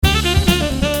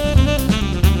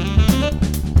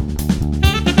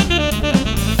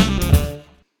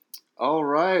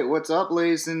what's up,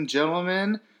 ladies and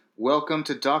gentlemen? Welcome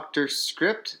to Dr.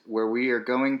 Script, where we are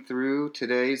going through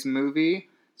today's movie,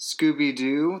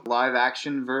 Scooby-Doo,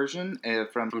 live-action version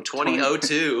from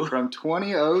 2002. From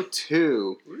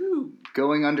 2002. Woo.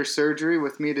 Going under surgery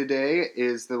with me today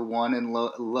is the one and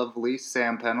lovely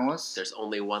Sam Peneless. There's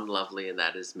only one lovely, and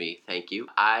that is me. Thank you.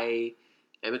 I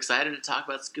am excited to talk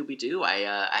about Scooby-Doo.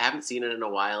 I haven't seen it in a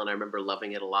while, and I remember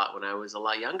loving it a lot when I was a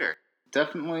lot younger.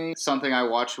 Definitely something I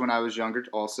watched when I was younger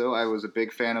also. I was a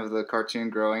big fan of the cartoon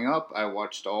growing up. I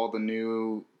watched all the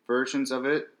new versions of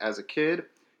it as a kid,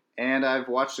 and I've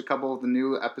watched a couple of the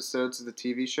new episodes of the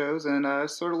TV shows, and I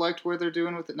sort of liked where they're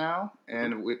doing with it now,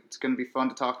 and it's going to be fun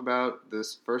to talk about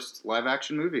this first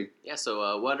live-action movie. Yeah,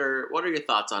 so what are your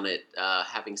thoughts on it,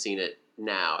 having seen it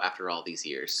now after all these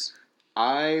years?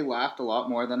 I laughed a lot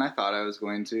more than I thought I was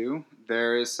going to.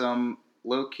 There is some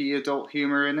low-key adult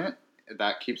humor in it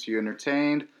that keeps you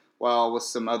entertained, while with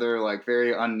some other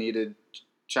very unneeded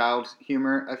child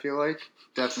humor, I feel like.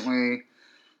 Definitely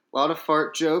a lot of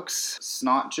fart jokes,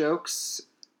 snot jokes.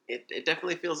 It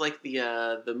definitely feels like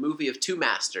the movie of two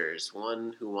masters,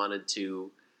 one who wanted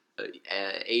to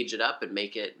age it up and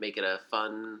make it a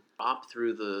fun romp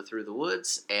through the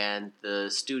woods, and the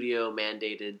studio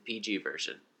mandated PG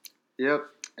version. Yep,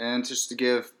 and just to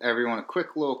give everyone a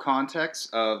quick little context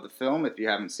of the film, if you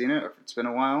haven't seen it or if it's been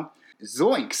a while.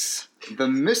 Zoinks! The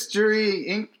Mystery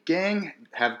Inc. gang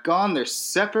have gone their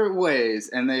separate ways,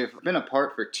 and they've been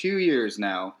apart for 2 years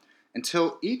now,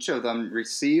 until each of them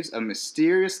receives a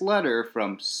mysterious letter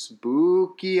from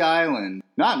Spooky Island.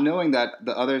 Not knowing that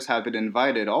the others have been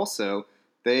invited also,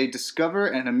 they discover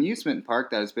an amusement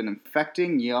park that has been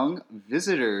infecting young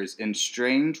visitors in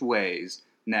strange ways.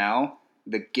 Now,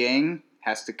 the gang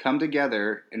has to come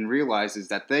together and realizes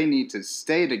that they need to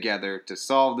stay together to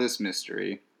solve this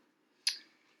mystery.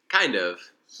 Kind of.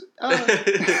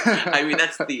 I mean,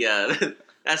 that's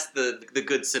the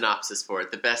good synopsis for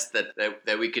it. The best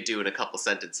that we could do in a couple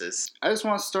sentences. I just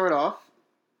want to start off.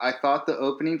 I thought the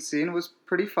opening scene was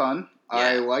pretty fun. Yeah.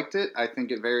 I liked it. I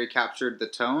think it very captured the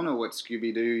tone of what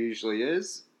Scooby-Doo usually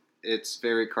is. It's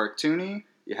very cartoony.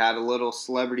 You had a little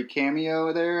celebrity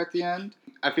cameo there at the end.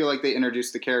 I feel like they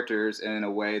introduced the characters in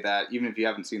a way that, even if you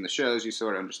haven't seen the shows, you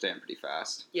sort of understand pretty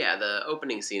fast. Yeah, the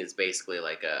opening scene is basically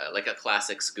like a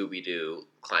classic Scooby-Doo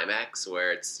climax,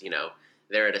 where it's,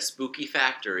 they're at a spooky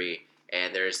factory,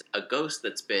 and there's a ghost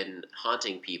that's been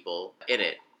haunting people in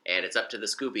it, and it's up to the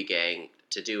Scooby Gang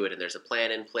to do it, and there's a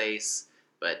plan in place,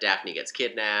 but Daphne gets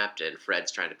kidnapped, and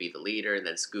Fred's trying to be the leader, and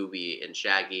then Scooby and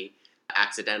Shaggy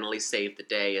accidentally save the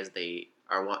day, as they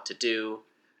are wont to do.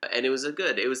 And it was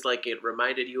it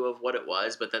reminded you of what it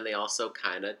was, but then they also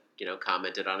kind of,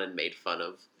 commented on and made fun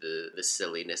of the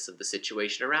silliness of the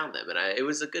situation around them. And it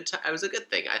was a good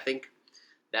thing. I think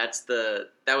that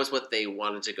was what they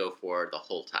wanted to go for the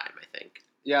whole time, I think.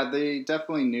 Yeah, they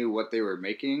definitely knew what they were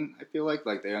making, I feel like.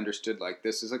 They understood,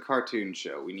 this is a cartoon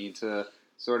show. We need to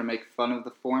sort of make fun of the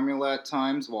formula at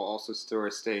times, while also sort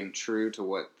of staying true to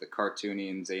what the cartoony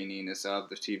and zaniness of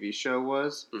the TV show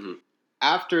was. Mm-hmm.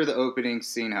 After the opening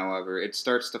scene, however, it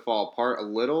starts to fall apart a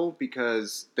little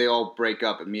because they all break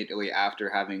up immediately after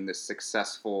having this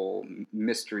successful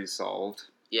mystery solved.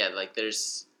 Yeah,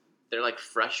 they're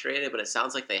frustrated, but it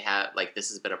sounds like they have this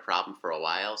has been a problem for a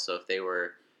while. So if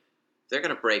they're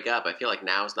going to break up, I feel like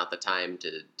now is not the time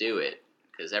to do it,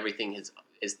 because everything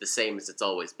is the same as it's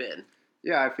always been.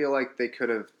 Yeah, I feel like they could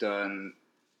have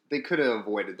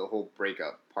avoided the whole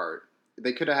breakup part.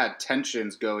 They could have had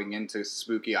tensions going into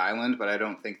Spooky Island, but I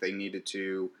don't think they needed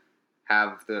to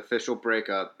have the official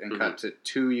breakup and cut to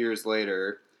 2 years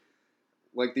later.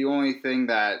 The only thing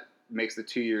that makes the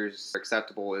 2 years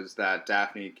acceptable is that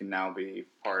Daphne can now be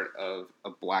part of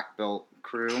a black belt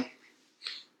crew.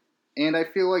 And I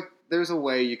feel like there's a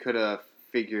way you could have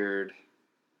figured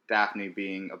Daphne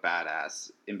being a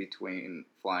badass in between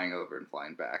flying over and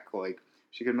flying back.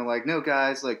 She could have been like, no,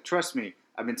 guys, trust me.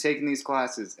 I've been taking these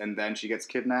classes, and then she gets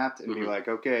kidnapped, and be like,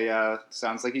 okay,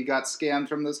 sounds like you got scammed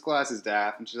from those classes,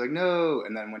 Daph. And she's like, no.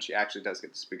 And then when she actually does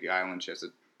get to Spooky Island, she has a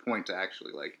point to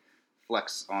actually,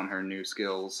 flex on her new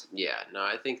skills. Yeah, no,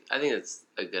 I think it's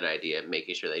a good idea,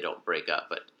 making sure they don't break up,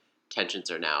 but tensions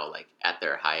are now, at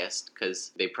their highest,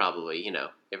 because they probably,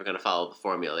 if we're going to follow the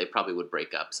formula, they probably would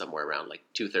break up somewhere around,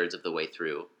 2/3 of the way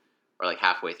through, or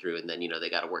halfway through, and then, they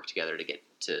got to work together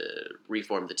to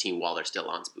reform the team while they're still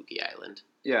on Spooky Island.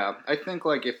 Yeah, I think,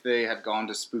 if they had gone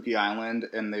to Spooky Island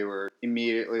and they were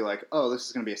immediately oh, this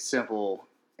is going to be a simple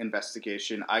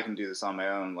investigation, I can do this on my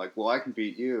own, well, I can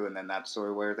beat you, and then that's sort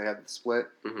of where they had the split,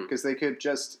 because they could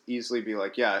just easily be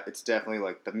yeah, it's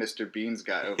definitely, the Mr. Beans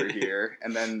guy over here,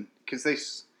 and then, because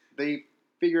they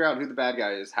figure out who the bad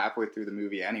guy is halfway through the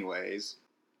movie anyways.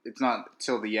 It's not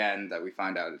till the end that we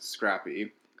find out it's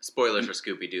Scrappy. Spoilers for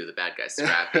Scooby-Doo, the bad guy's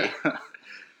Scrappy.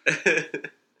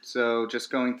 So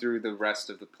just going through the rest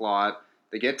of the plot,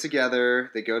 they get together,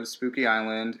 they go to Spooky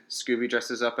Island, Scooby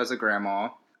dresses up as a grandma.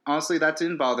 Honestly, that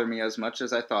didn't bother me as much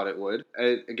as I thought it would.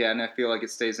 Again, I feel like it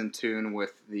stays in tune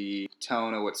with the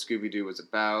tone of what Scooby-Doo was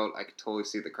about. I could totally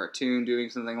see the cartoon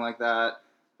doing something like that.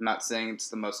 I'm not saying it's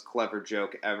the most clever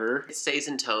joke ever. It stays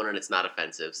in tone and it's not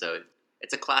offensive, so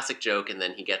it's a classic joke, and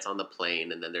then he gets on the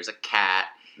plane, and then there's a cat,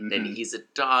 then he's a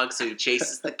dog, so he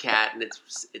chases the cat, and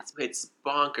it's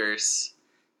bonkers.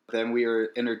 Then we are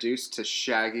introduced to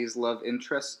Shaggy's love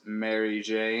interest, Mary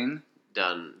Jane.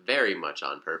 Done very much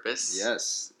on purpose.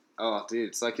 Yes. Oh, dude,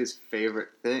 it's like his favorite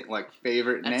thing, like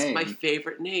favorite name. That's my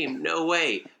favorite name. No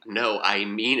way. No, I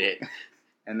mean it.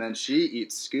 And then she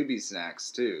eats Scooby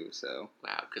snacks too, so.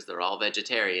 Wow, because they're all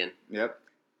vegetarian. Yep.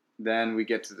 Then we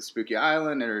get to the Spooky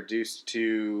Island, introduced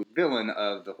to villain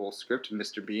of the whole script,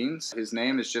 Mr. Beans. His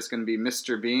name is just going to be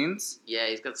Mr. Beans. Yeah,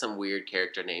 he's got some weird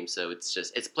character name, so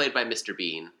it's played by Mr.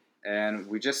 Bean. And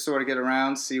we just sort of get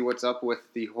around, see what's up with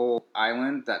the whole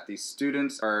island, that these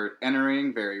students are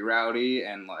entering very rowdy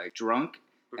and, like, drunk,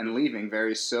 and leaving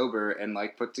very sober and,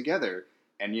 like, put together.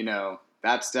 And, you know,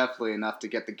 that's definitely enough to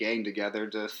get the gang together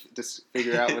to just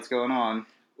figure out what's going on.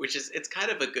 It's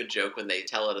kind of a good joke when they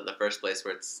tell it in the first place,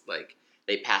 where it's like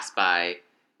they pass by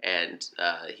and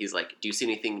he's like, "Do you see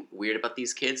anything weird about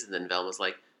these kids?" And then Velma's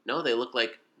like, "No, they look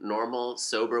like normal,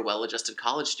 sober, well-adjusted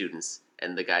college students."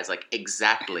 And the guy's like,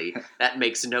 "Exactly. That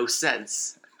makes no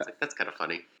sense." It's like, that's kind of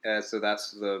funny. So that's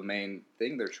the main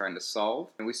thing they're trying to solve.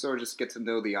 And we sort of just get to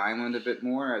know the island a bit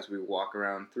more as we walk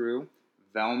around through.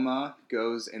 Velma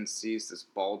goes and sees this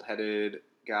bald-headed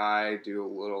guy do a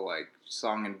little, like,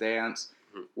 song and dance,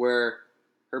 where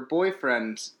her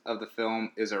boyfriend of the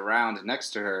film is around next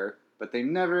to her, but they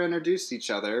never introduce each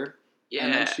other. Yeah.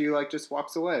 And then she, like, just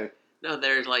walks away. No,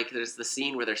 there's the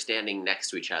scene where they're standing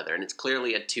next to each other, and it's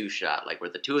clearly a two-shot, like where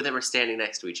the two of them are standing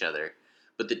next to each other,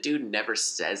 but the dude never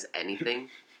says anything,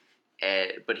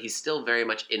 but he's still very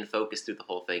much in focus through the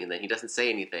whole thing, and then he doesn't say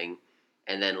anything.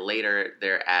 And then later,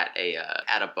 they're at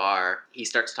a bar. He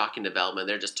starts talking to Velma, and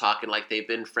they're just talking like they've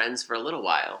been friends for a little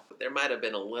while. There might have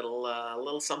been a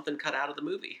little something cut out of the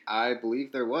movie. I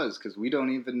believe there was, because we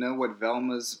don't even know what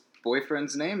Velma's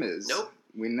boyfriend's name is. Nope.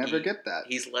 We never get that.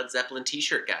 He's Led Zeppelin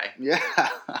t-shirt guy. Yeah.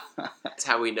 That's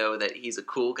how we know that he's a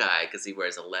cool guy, because he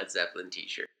wears a Led Zeppelin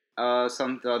t-shirt.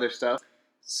 Some other stuff.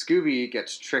 Scooby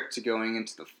gets tricked to going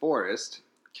into the forest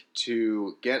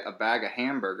to get a bag of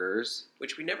hamburgers.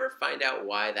 Which we never find out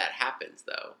why that happens,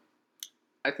 though.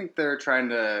 I think they're trying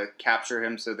to capture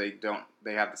him so they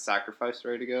have the sacrifice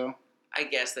ready to go. I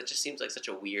guess that just seems like such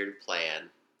a weird plan.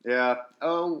 Yeah.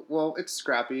 Oh, well, it's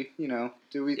Scrappy, you know.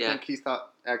 Do we think he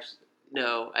thought, actually...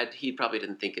 No, he probably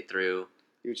didn't think it through.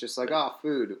 He was just like, oh,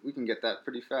 food. We can get that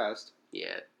pretty fast.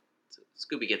 Yeah. So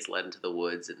Scooby gets led into the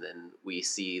woods, and then we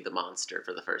see the monster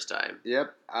for the first time.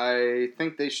 Yep. I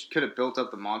think they could have built up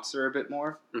the monster a bit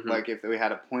more. Mm-hmm. Like, if we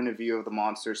had a point of view of the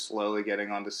monster slowly getting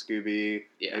onto Scooby,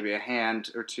 maybe a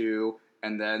hand or two,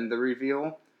 and then the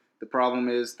reveal. The problem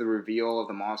is the reveal of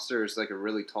the monster is like a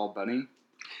really tall bunny.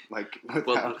 Like,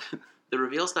 well, the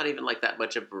reveal's not even like that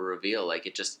much of a reveal. Like,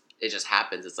 it just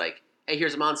happens. It's like, hey,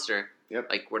 here's a monster. Yep.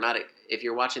 Like, if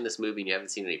you're watching this movie and you haven't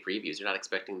seen any previews, you're not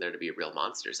expecting there to be real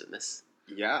monsters in this.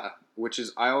 Yeah, which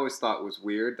is, I always thought was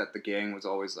weird that the gang was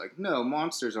always like, no,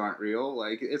 monsters aren't real.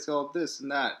 Like, it's all this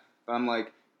and that. But I'm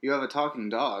like, you have a talking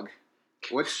dog.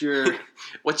 What's your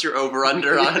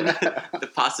over-under on the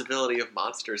possibility of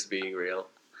monsters being real?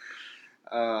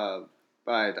 But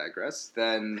I digress.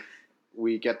 Then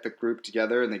we get the group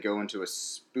together and they go into a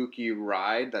spooky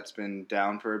ride that's been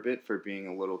down for a bit for being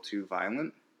a little too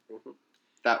violent. Mm-hmm.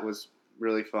 That was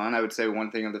really fun. I would say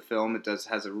one thing of the film,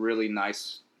 has a really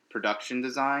nice production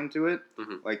design to it.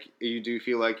 Mm-hmm. Like, you do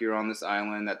feel like you're on this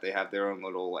island, that they have their own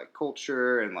little, like,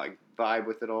 culture and, like, vibe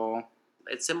with it all.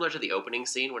 It's similar to the opening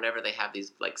scene whenever they have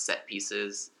these, like, set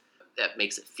pieces that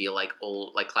makes it feel like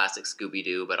old, like classic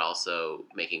Scooby-Doo, but also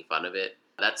making fun of it.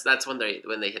 That's when they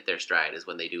hit their stride, is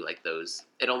when they do, like, those.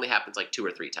 It only happens, like, 2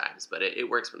 or 3 times, but it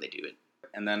works when they do it.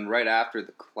 And then right after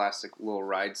the classic little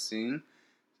ride scene,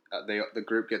 the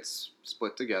group gets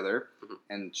split together, mm-hmm.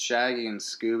 and Shaggy and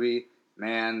Scooby,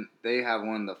 man, they have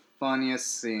one of the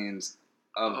funniest scenes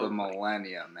of the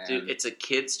millennia, man. Dude, it's a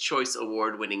Kids' Choice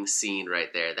Award-winning scene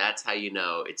right there. That's how you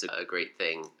know it's a great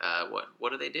thing.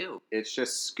 What do they do? It's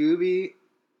just Scooby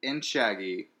and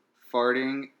Shaggy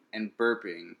farting and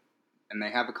burping, and they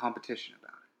have a competition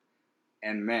about it.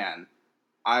 And man,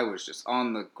 I was just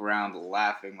on the ground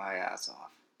laughing my ass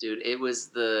off. Dude, it was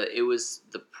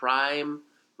the prime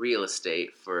real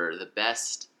estate for the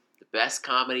best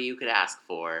comedy you could ask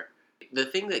for. The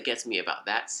thing that gets me about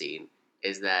that scene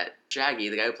is that Shaggy,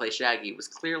 the guy who plays Shaggy, was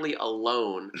clearly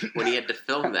alone when he had to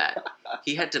film that.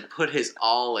 He had to put his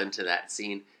all into that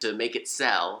scene to make it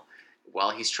sell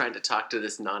while he's trying to talk to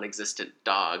this non-existent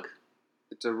dog.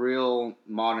 It's a real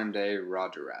modern day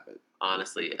Roger Rabbit.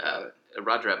 Honestly,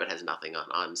 Roger Rabbit has nothing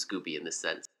on Scooby in this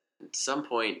sense. At some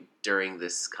point during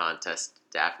this contest,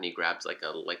 Daphne grabs like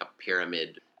a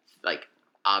pyramid like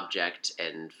object,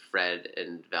 and Fred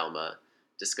and Velma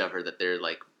discover that they're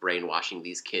like brainwashing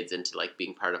these kids into like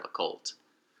being part of a cult.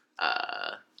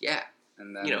 Yeah,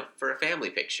 And then for a family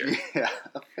picture. yeah,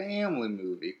 a family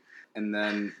movie. And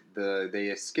then they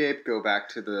escape, go back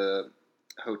to the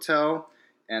hotel,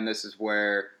 and this is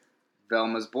where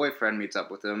Velma's boyfriend meets up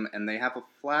with him, and they have a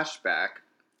flashback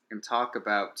and talk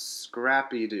about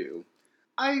Scrappy Doo.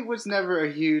 I was never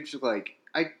a huge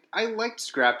I liked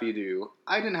Scrappy Doo.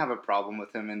 I didn't have a problem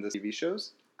with him in the TV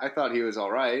shows. I thought he was all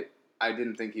right. I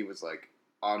didn't think he was like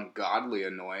ungodly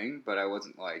annoying, but I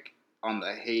wasn't like on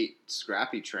the hate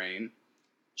Scrappy train.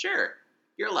 Sure,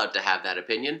 you're allowed to have that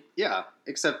opinion. Yeah,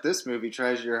 except this movie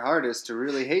tries your hardest to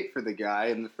really hate for the guy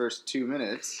in the first 2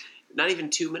 minutes. Not even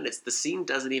 2 minutes. The scene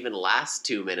doesn't even last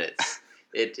 2 minutes.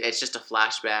 It's just a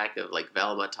flashback of like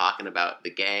Velma talking about the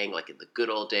gang, like in the good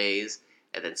old days,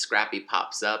 and then Scrappy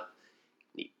pops up,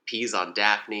 and he pees on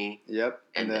Daphne. Yep,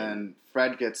 and And then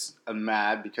Fred gets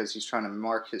mad because he's trying to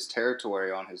mark his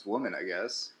territory on his woman, I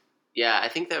guess. Yeah, I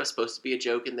think that was supposed to be a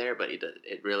joke in there, but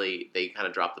they kind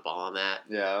of dropped the ball on that.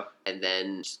 Yeah. And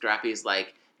then Scrappy's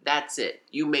like, "That's it.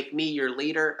 You make me your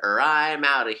leader, or I'm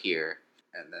out of here."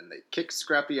 And then they kick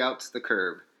Scrappy out to the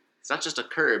curb. It's not just a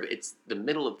curb; it's the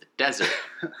middle of the desert.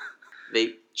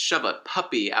 They shove a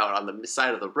puppy out on the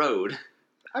side of the road.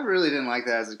 I really didn't like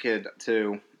that as a kid,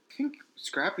 too. I think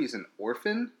Scrappy's an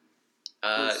orphan?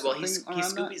 Well, he's something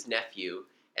around Scooby's nephew,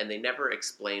 and they never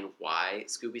explain why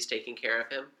Scooby's taking care of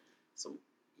him. So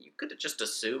you could have just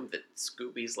assumed that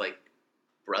Scooby's like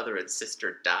brother and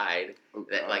sister died. Oh,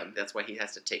 That God. that's why he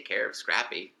has to take care of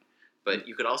Scrappy. But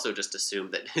you could also just assume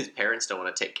that his parents don't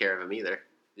want to take care of him either.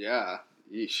 Yeah.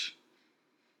 Yeesh.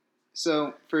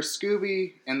 So, for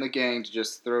Scooby and the gang to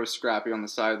just throw Scrappy on the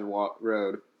side of the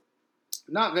road,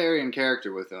 not very in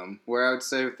character with him, where I would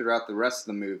say throughout the rest of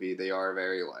the movie, they are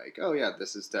very like, oh yeah,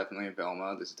 this is definitely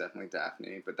Velma, this is definitely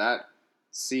Daphne, but that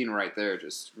scene right there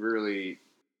just really,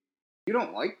 you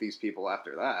don't like these people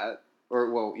after that,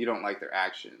 or, well, you don't like their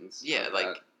actions. Yeah, of like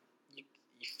that. you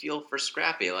feel for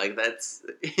Scrappy. Like that's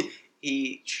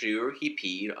he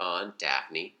peed on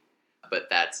Daphne, but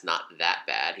that's not that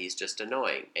bad. He's just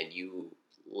annoying, and you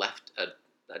left a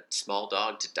small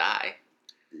dog to die.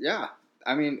 Yeah.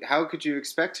 I mean, how could you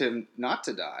expect him not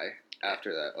to die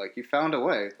after that? Like, you found a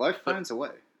way. Life finds a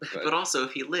way. But also,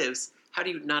 if he lives, how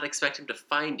do you not expect him to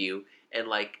find you and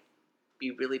like be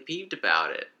really peeved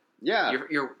about it? Yeah.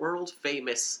 Your world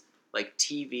famous like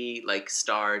TV like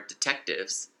star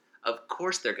detectives. Of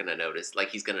course, they're gonna notice. Like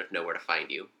he's gonna know where to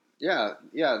find you. Yeah,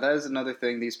 that is another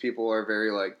thing. These people are very,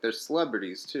 like, they're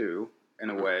celebrities, too, in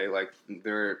a Mhm. way. Like,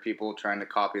 there are people trying to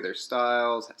copy their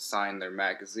styles, sign their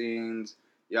magazines,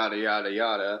 yada, yada,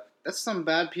 yada. That's some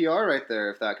bad PR right there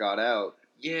if that got out.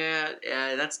 Yeah,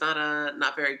 that's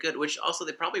not very good. Which also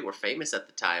they probably were famous at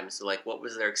the time. So like, what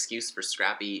was their excuse for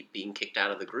Scrappy being kicked out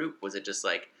of the group? Was it just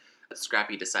like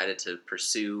Scrappy decided to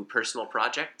pursue personal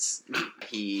projects?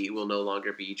 He will no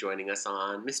longer be joining us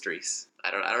on Mysteries. I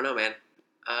don't know, man.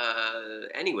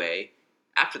 Anyway,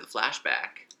 after the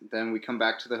flashback, Then we come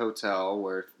back to the hotel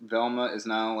where Velma is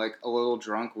now, like, a little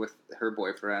drunk with her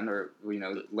boyfriend, or,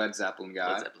 Led Zeppelin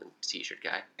guy. Led Zeppelin t-shirt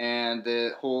guy. And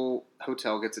the whole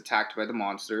hotel gets attacked by the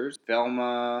monsters.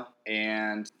 Velma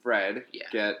and Fred Yeah.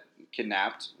 get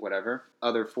kidnapped, whatever.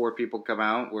 Other 4 people come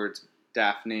out, where it's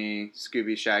Daphne,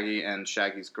 Scooby, Shaggy, and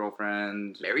Shaggy's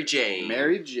girlfriend, Mary Jane.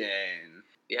 Mary Jane.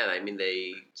 Yeah, I mean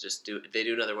they do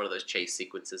another one of those chase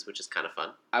sequences, which is kind of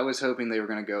fun. I was hoping they were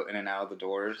going to go in and out of the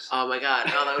doors. Oh my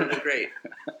god, oh that would have been great.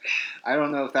 I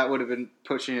don't know if that would have been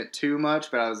pushing it too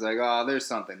much, but I was like, oh, there's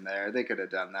something there. They could have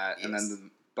done that. Yes. And then the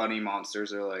bunny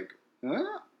monsters are like,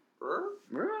 huh?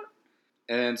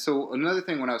 And so another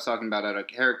thing when I was talking about out of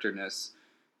characterness,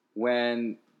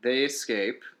 when they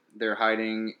escape, they're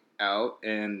hiding out,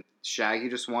 and Shaggy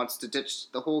just wants to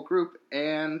ditch the whole group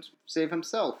and save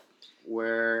himself.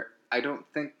 Where I don't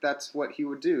think that's what he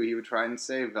would do. He would try and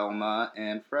save Velma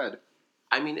and Fred.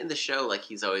 I mean, in the show, like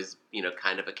he's always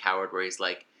kind of a coward, where he's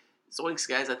like, "Zoinks,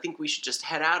 guys, I think we should just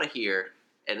head out of here."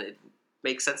 And it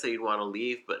makes sense that he'd want to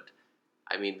leave, but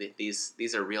I mean,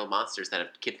 these are real monsters that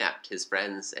have kidnapped his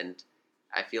friends, and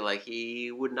I feel like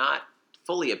he would not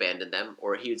fully abandon them,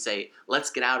 or he would say,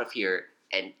 "Let's get out of here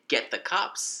and get the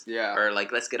cops," Yeah. or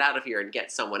like, "Let's get out of here and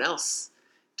get someone else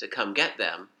to come get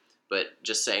them." But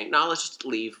just saying, "No, let's just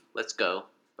leave. Let's go."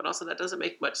 But also, that doesn't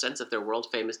make much sense if they're world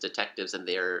famous detectives and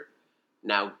they're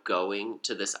now going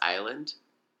to this island,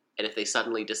 and if they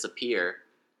suddenly disappear,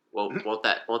 well, won't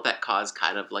that cause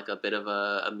kind of like a bit of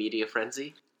a media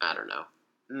frenzy? I don't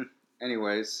know.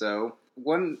 Anyways, so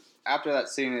after that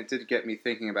scene, it did get me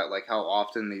thinking about like how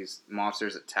often these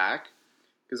monsters attack.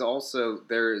 Because also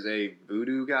there is a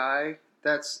voodoo guy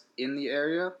that's in the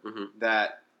area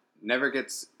that never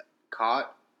gets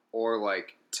caught or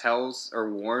like tells or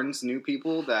warns new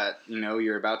people that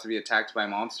you're about to be attacked by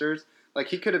monsters. Like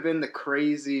he could have been the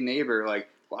crazy neighbor, like,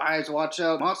 guys, watch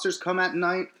out, monsters come at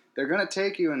night, they're gonna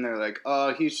take you, and they're like,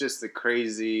 oh, he's just the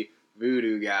crazy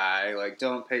voodoo guy, like,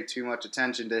 don't pay too much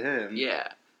attention to him. Yeah,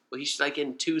 well, he's like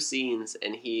in 2 scenes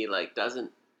and he like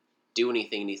doesn't do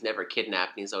anything, and he's never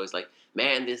kidnapped, and he's always like,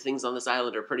 man, these things on this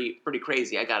island are pretty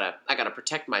crazy, I gotta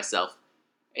protect myself.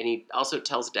 And he also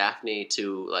tells Daphne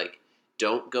to like,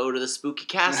 don't go to the spooky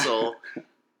castle.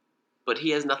 But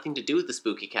he has nothing to do with the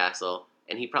spooky castle,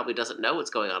 and he probably doesn't know what's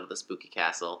going on at the spooky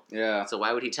castle. Yeah. So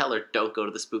why would he tell her, don't go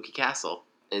to the spooky castle?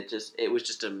 It was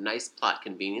just a nice plot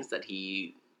convenience that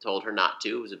he told her not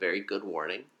to. It was a very good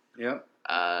warning. Yep.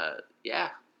 Yeah.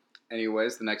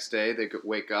 Anyways, the next day they could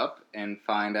wake up and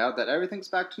find out that everything's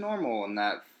back to normal and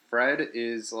that Fred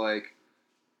is like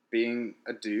being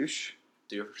a douche.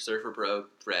 Surfer bro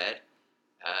Fred.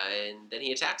 And then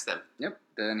he attacks them. Yep.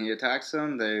 Then he attacks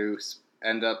them. They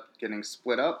end up getting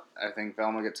split up. I think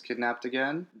Velma gets kidnapped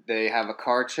again. They have a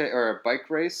or a bike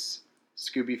race.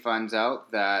 Scooby finds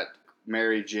out that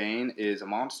Mary Jane is a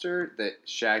monster, that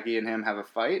Shaggy and him have a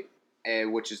fight,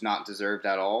 which is not deserved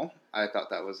at all. I thought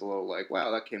that was a little like,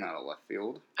 wow, that came out of left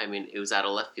field. I mean, it was out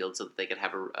of left field so that they could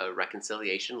have a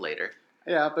reconciliation later.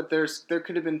 Yeah, but there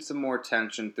could have been some more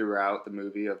tension throughout the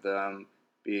movie of them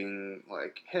being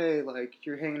like, hey, like,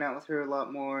 you're hanging out with her a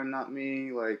lot more and not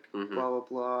me, like, blah, blah,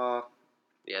 blah.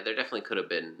 Yeah, there definitely could have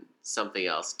been something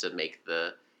else to make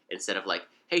instead of like,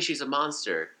 hey, she's a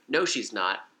monster. No, she's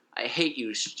not. I hate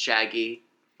you, Shaggy.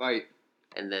 Fight.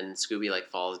 And then Scooby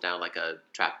like falls down like a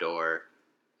trapdoor,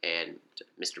 and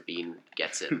Mr. Bean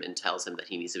gets him and tells him that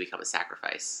he needs to become a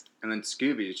sacrifice. And then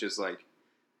Scooby is just like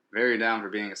very down for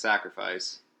being a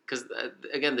sacrifice. Because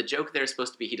again, the joke there is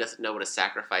supposed to be he doesn't know what a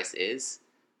sacrifice is,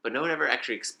 but no one ever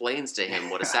actually explains to him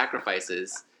what a sacrifice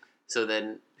is. So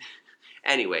then,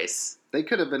 anyways. They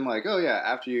could have been like, oh yeah,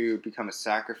 after you become a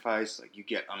sacrifice, like you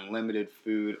get unlimited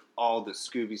food, all the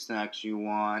Scooby snacks you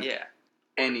want. Yeah.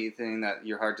 Anything that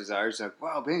your heart desires. Like,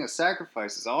 wow, being a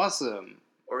sacrifice is awesome.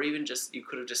 Or even just, you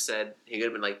could have just said, he could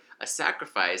have been like, a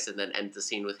sacrifice, and then end the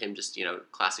scene with him just,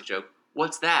 classic joke,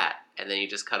 what's that? And then you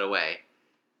just cut away.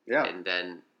 Yeah. And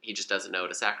then he just doesn't know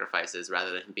what a sacrifice is,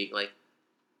 rather than him being like,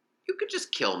 you could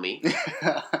just kill me.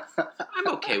 I'm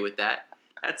okay with that.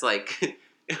 That's like,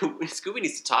 Scooby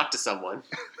needs to talk to someone.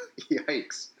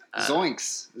 Yikes.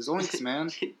 Zoinks. Zoinks, man.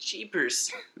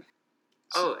 Jeepers.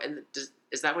 Oh, and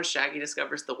is that when Shaggy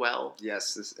discovers the well?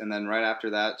 Yes, and then right after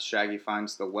that, Shaggy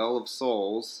finds the Well of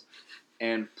Souls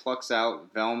and plucks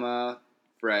out Velma,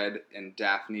 Fred, and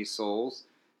Daphne's souls,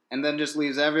 and then just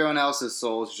leaves everyone else's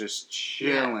souls just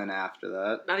chilling after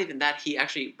that. Not even that, he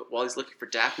actually, while he's looking for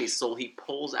Daphne's soul, he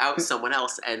pulls out someone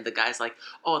else, and the guy's like,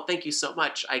 oh, thank you so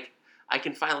much, I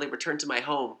can finally return to my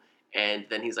home. And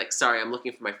then he's like, sorry, I'm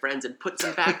looking for my friends, and puts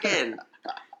him back in.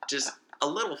 Just a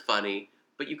little funny,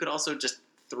 but you could also just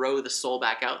throw the soul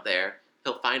back out there.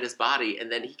 He'll find his body,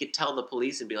 and then he could tell the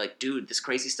police and be like, dude, this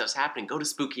crazy stuff's happening. Go to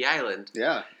Spooky Island.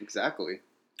 Yeah, exactly.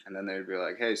 And then they'd be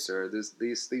like, hey, sir,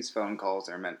 these phone calls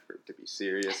are meant to be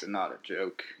serious and not a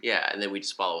joke. Yeah, and then we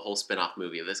just follow a whole spin-off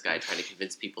movie of this guy trying to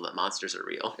convince people that monsters are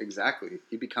real. Exactly.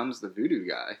 He becomes the voodoo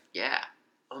guy. Yeah.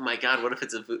 Oh my god, what if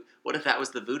that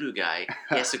was the voodoo guy?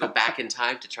 He has to go back in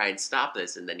time to try and stop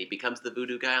this, and then he becomes the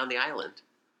voodoo guy on the island.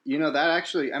 That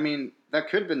actually, that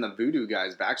could have been the voodoo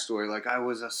guy's backstory. Like, I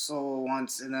was a soul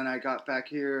once, and then I got back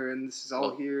here, and this is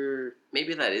all here.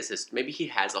 Maybe that is maybe he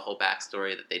has a whole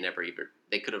backstory that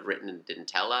they could have written and didn't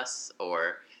tell us,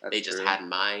 or they just had in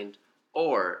mind,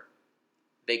 or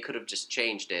they could have just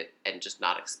changed it and just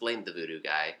not explained the voodoo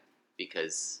guy,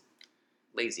 because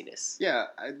laziness. Yeah,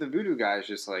 the voodoo guy is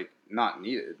just, like, not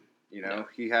needed, No.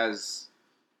 He has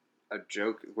a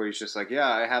joke where he's just like, yeah,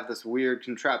 I have this weird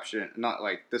contraption, not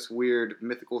like this weird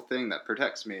mythical thing that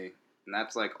protects me, and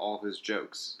that's like all his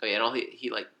jokes. Oh yeah, and all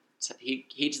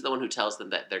he's the one who tells them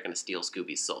that they're gonna steal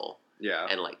Scooby's soul. Yeah,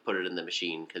 and like put it in the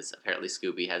machine because apparently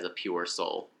Scooby has a pure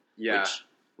soul. Yeah,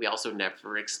 we also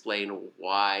never explain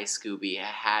why Scooby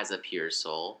has a pure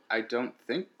soul. I don't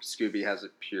think Scooby has a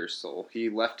pure soul. He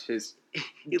left his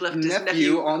He left his nephew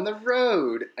nephew on the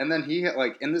road, and then he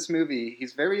like in this movie,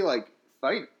 he's very like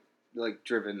fight like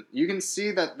driven. You can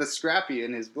see that the Scrappy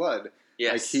in his blood.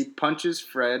 Yes. Like he punches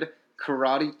Fred,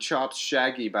 karate chops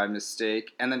Shaggy by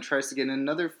mistake, and then tries to get in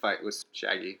another fight with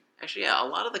Shaggy. Actually, yeah, a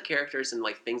lot of the characters and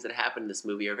like things that happen in this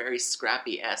movie are very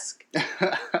Scrappy-esque.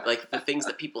 Like the things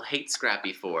that people hate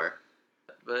Scrappy for.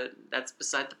 But that's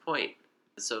beside the point.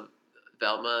 So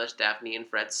Velma, Daphne, and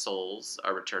Fred's souls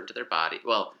are returned to their body.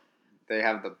 Well, they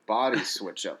have the body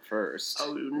switch up first.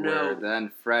 Oh, no. Where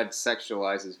then Fred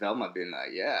sexualizes Velma, being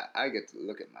like, "Yeah, I get to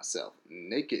look at myself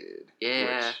naked."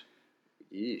 Yeah.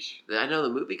 Yeesh. I know the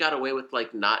movie got away with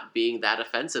like not being that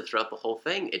offensive throughout the whole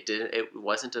thing. It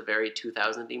wasn't a very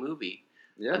 2000-y movie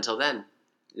until then.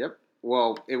 Yep.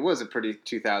 Well, it was a pretty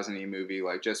 2000-y movie,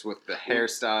 like just with the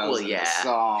hairstyles and the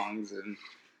songs, and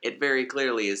it very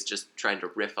clearly is just trying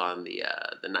to riff on the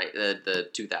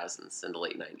 2000s and the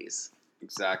late 90s.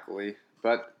 Exactly.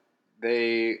 But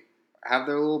they have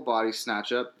their little body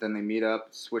snatch up, then they meet up,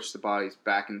 switch the bodies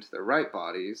back into their right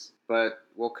bodies. But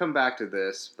we'll come back to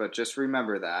this, but just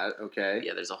remember that, okay?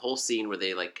 Yeah, there's a whole scene where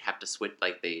they like have to switch,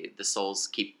 like the souls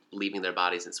keep leaving their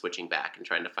bodies and switching back and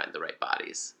trying to find the right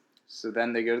bodies. So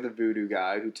then they go to the voodoo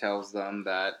guy who tells them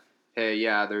that, hey,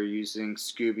 yeah, they're using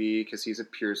Scooby because he's a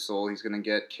pure soul, he's going to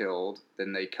get killed.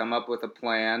 Then they come up with a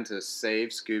plan to save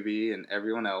Scooby and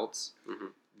everyone else. Mm-hmm.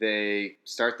 They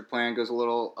start the plan, goes a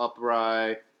little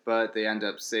awry, but they end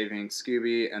up saving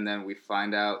Scooby, and then we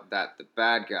find out that the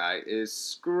bad guy is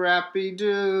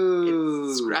Scrappy-Doo.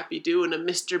 It's Scrappy-Doo and a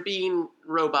Mr. Bean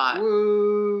robot.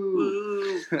 Woo!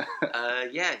 Woo!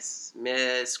 Yes,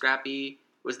 Scrappy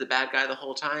was the bad guy the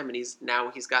whole time, and he's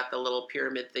got the little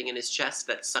pyramid thing in his chest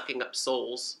that's sucking up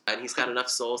souls, and he's got enough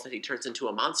souls that he turns into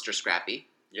a monster Scrappy.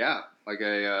 Yeah, like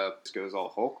goes all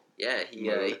Hulk. Yeah,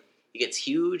 he gets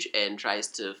huge and tries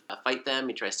to fight them.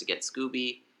 He tries to get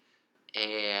Scooby.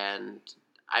 And,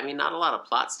 I mean, not a lot of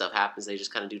plot stuff happens. They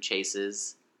just kind of do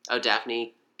chases. Oh,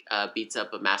 Daphne beats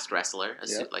up a masked wrestler.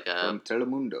 From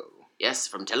Telemundo. Yes,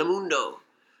 from Telemundo.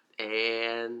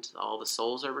 And all the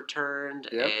souls are returned.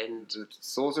 Yep, and the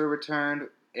souls are returned,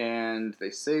 and they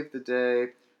save the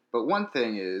day. But one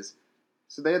thing is,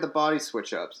 so they had the body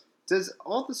switch-ups. Does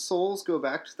all the souls go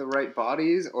back to the right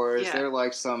bodies, or is there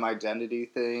like some identity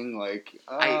thing, like,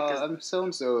 I'm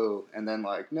so-and-so, and then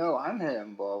like, no, I'm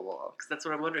him, blah, blah. Because that's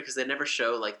what I'm wondering, because they never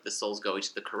show like the souls going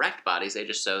to the correct bodies, they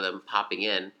just show them popping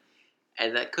in,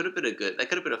 and that could have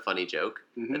been a funny joke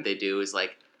that they do, is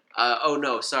like, oh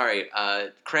no, sorry,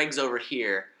 Craig's over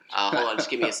here, hold on, just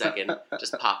give me a second,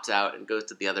 just pops out and goes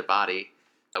to the other body.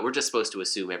 We're just supposed to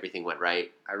assume everything went right.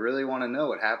 I really want to know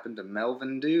what happened to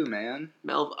Melvin Dew, man.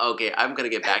 Okay, I'm going to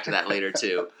get back to that later,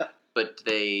 too. But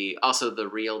the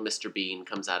real Mr. Bean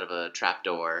comes out of a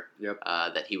trapdoor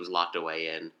that he was locked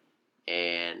away in.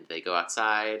 And they go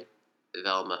outside.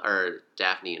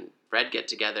 Daphne and Fred get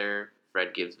together.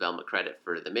 Fred gives Velma credit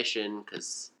for the mission,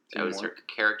 because that was her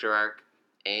character arc.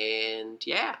 And,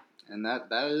 yeah. And that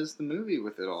is the movie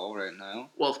with it all right now.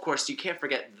 Well, of course, you can't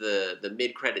forget the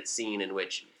mid-credit scene in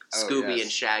which Scooby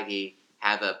and Shaggy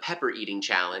have a pepper-eating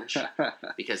challenge,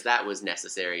 because that was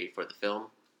necessary for the film.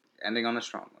 Ending on a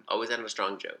strong one. Always end on a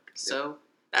strong joke. Yep. So,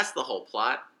 that's the whole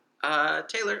plot.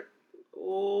 Taylor,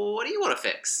 what do you want to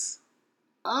fix?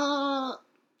 I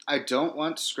don't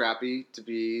want Scrappy to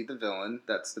be the villain.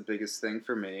 That's the biggest thing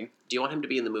for me. Do you want him to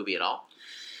be in the movie at all?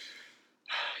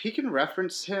 He can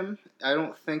reference him. I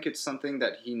don't think it's something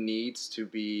that he needs to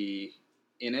be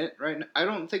in it right now. I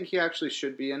don't think he actually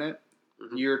should be in it.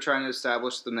 Mm-hmm. You're trying to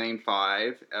establish the main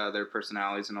five, their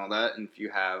personalities and all that, and if you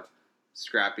have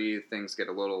Scrappy, things get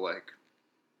a little, like,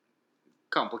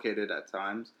 complicated at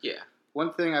times. Yeah.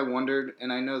 One thing I wondered,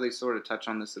 and I know they sort of touch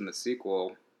on this in the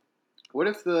sequel, what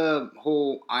if the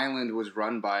whole island was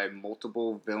run by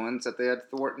multiple villains that they had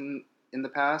thwarted in the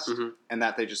past, and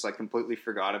that they just like completely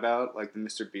forgot about? Like the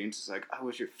Mr. Bean's is like, I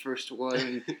was your first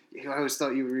one. I always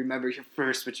thought you would remember your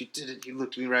first, but you didn't. You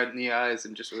looked me right in the eyes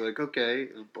and just were like, okay,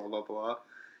 blah blah blah.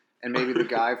 And maybe the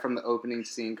guy from the opening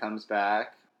scene comes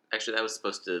back. Actually, that was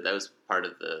part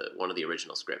of one of the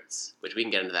original scripts, which we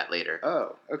can get into that later.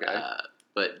 Oh, okay.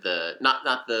 But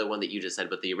not the one that you just said,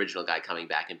 but the original guy coming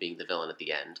back and being the villain at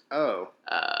the end. Oh.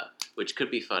 Which could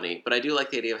be funny, but I do like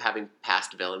the idea of having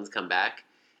past villains come back.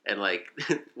 And, like,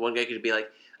 one guy could be like,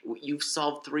 you've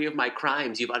solved 3 of my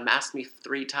crimes. You've unmasked me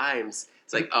 3 times.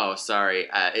 It's like, oh, sorry.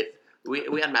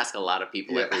 We unmask a lot of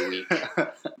people every week.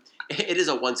 It is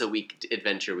a once-a-week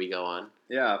adventure we go on.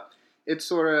 Yeah. It's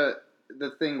sort of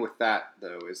the thing with that,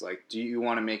 though, is, like, do you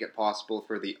want to make it possible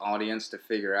for the audience to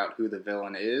figure out who the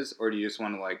villain is, or do you just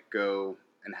want to, like, go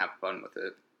and have fun with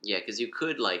it? Yeah, because you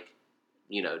could, like,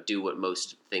 do what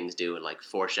most things do and, like,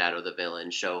 foreshadow the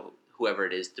villain, show whoever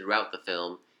it is throughout the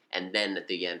film, and then at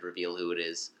the end reveal who it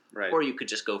is. Right. Or you could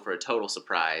just go for a total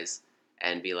surprise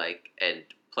and be like, and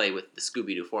play with the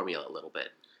Scooby-Doo formula a little bit.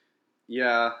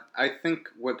 Yeah, I think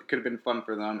what could have been fun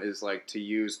for them is, like, to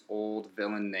use old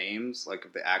villain names, like,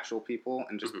 of the actual people,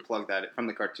 and just plug that from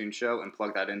the cartoon show and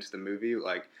plug that into the movie,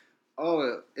 like,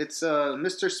 oh, it's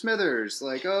Mr. Smithers,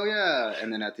 like, oh yeah,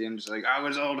 and then at the end, it's like, I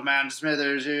was Old Man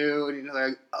Smithers, you, and you're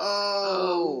like,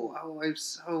 oh, I'm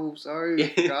so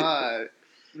sorry, God.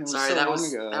 Sorry, so that long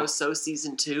was ago. that was so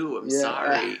season 2. I'm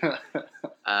sorry.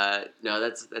 No,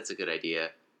 that's a good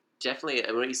idea. Definitely,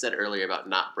 and what you said earlier about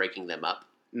not breaking them up,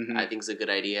 I think is a good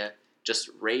idea. Just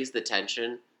raise the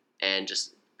tension, and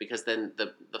just because then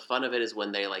the fun of it is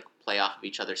when they like play off of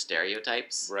each other's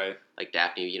stereotypes, right? Like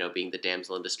Daphne, being the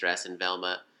damsel in distress, and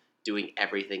Velma doing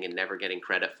everything and never getting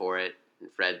credit for it, and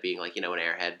Fred being like an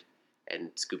airhead,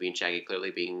 and Scooby and Shaggy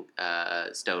clearly being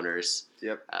stoners,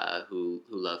 Yep. Who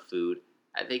love food.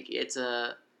 I think it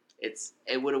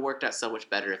would have worked out so much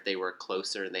better if they were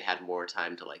closer and they had more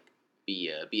time to like be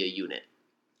a unit.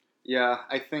 Yeah,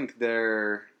 I think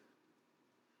there's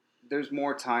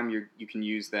more time you can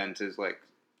use then to like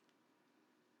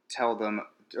tell them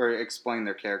or explain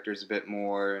their characters a bit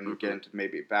more and get into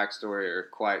maybe a backstory or a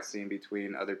quiet scene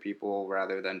between other people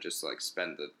rather than just like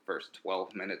spend the first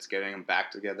 12 minutes getting them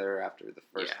back together after the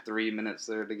first 3 minutes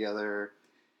they're together.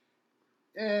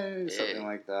 Something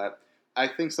like that. I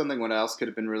think something what else could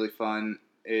have been really fun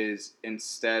is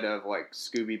instead of like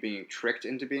Scooby being tricked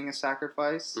into being a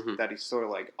sacrifice, that he sort of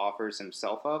like offers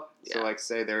himself up. Yeah. So like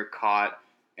say they're caught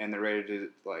and they're ready to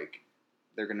like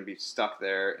they're going to be stuck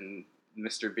there, and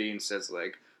Mr. Bean says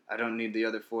like, I don't need the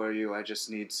other 4 of you, I just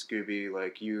need Scooby,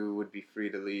 like you would be free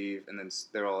to leave, and then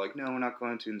they're all like, no, we're not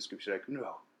going to, and Scooby's like,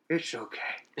 no, it's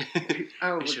okay.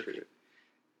 I will free it.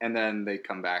 And then they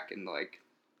come back and like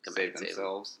save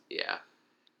themselves. Yeah.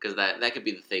 Because that could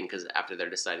be the thing, because after they're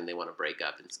deciding they want to break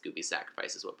up, and Scooby's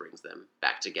sacrifice is what brings them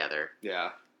back together. Yeah.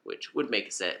 Which would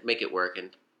make it work, and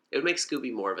it would make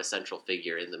Scooby more of a central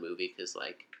figure in the movie, because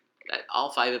like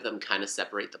all 5 of them kind of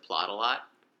separate the plot a lot,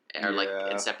 or like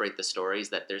and separate the stories.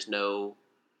 That there's no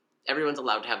everyone's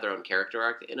allowed to have their own character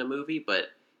arc in a movie, but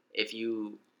if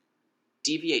you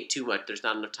deviate too much, there's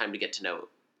not enough time to get to know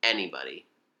anybody,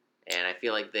 and I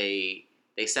feel like they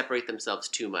separate themselves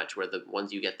too much, where the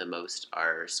ones you get the most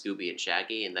are Scooby and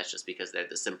Shaggy, and that's just because they're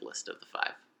the simplest of the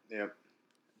 5. Yep.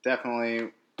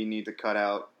 Definitely, you need to cut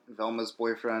out Velma's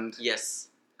boyfriend. Yes,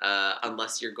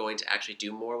 unless you're going to actually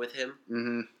do more with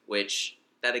him, which,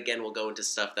 that again will go into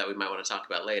stuff that we might want to talk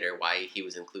about later, why he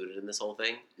was included in this whole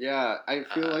thing. Yeah, I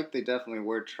feel like they definitely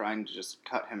were trying to just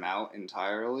cut him out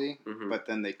entirely, but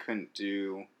then they couldn't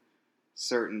do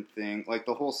certain things. Like,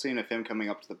 the whole scene of him coming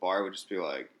up to the bar would just be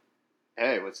like,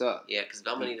 hey, what's up? Yeah, because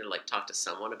Velma needed to like talk to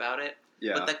someone about it.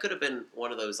 Yeah. But that could have been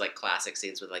one of those like classic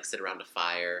scenes where they like sit around a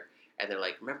fire and they're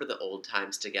like, remember the old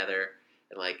times together?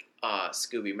 And like,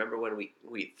 Scooby, remember when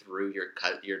we threw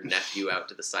your nephew out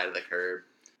to the side of the curb?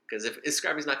 Because if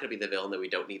Scrappy's not going to be the villain, then we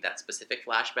don't need that specific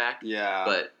flashback. Yeah.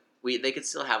 But they could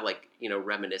still have like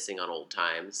reminiscing on old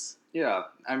times. Yeah,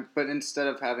 but instead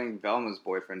of having Velma's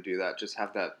boyfriend do that, just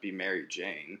have that be Mary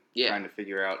Jane. Yeah. Trying to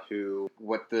figure out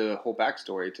what the whole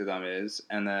backstory to them is,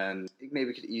 and then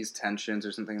maybe could ease tensions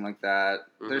or something like that.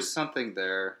 There's something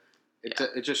there.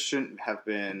 It just shouldn't have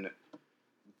been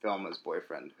Velma's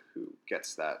boyfriend who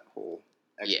gets that whole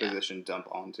exposition dump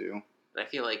onto. And I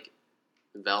feel like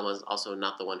Velma's also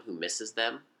not the one who misses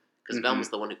them, because Velma's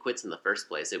the one who quits in the first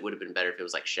place. It would have been better if it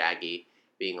was like Shaggy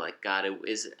being like, God,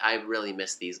 I really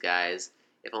miss these guys.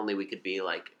 If only we could be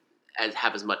like,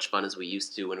 have as much fun as we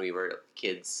used to when we were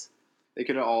kids. It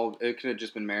could have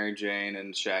just been Mary Jane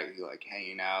and Shaggy like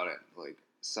hanging out at like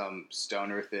some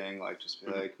stoner thing, like just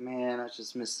be like, man, I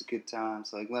just miss the good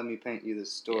times. Like, let me paint you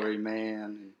this story,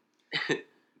 man. And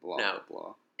blah, now,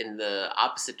 blah. In the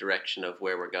opposite direction of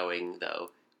where we're going, though,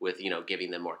 with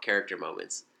giving them more character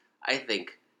moments, I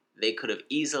think they could have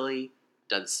easily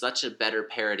done such a better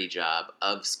parody job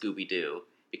of Scooby-Doo,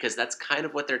 because that's kind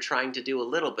of what they're trying to do a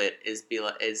little bit, is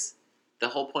the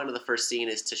whole point of the first scene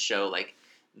is to show like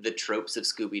the tropes of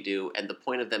Scooby-Doo, and the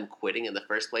point of them quitting in the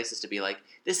first place is to be like,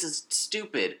 this is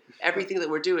stupid, everything that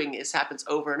we're doing happens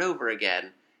over and over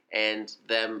again, and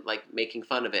them like making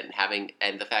fun of it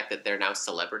and the fact that they're now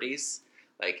celebrities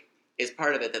like is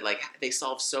part of it, that like they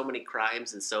solve so many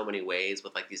crimes in so many ways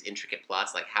with like these intricate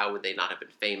plots. Like, how would they not have been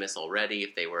famous already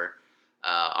if they were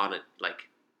on it, like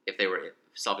if they were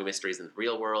solving mysteries in the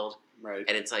real world. Right.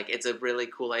 And it's like, it's a really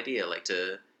cool idea, like,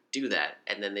 to do that.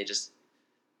 And then they just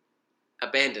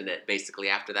abandon it, basically,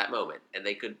 after that moment. And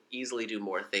they could easily do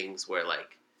more things where,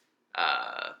 like,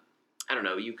 I don't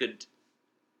know, you could,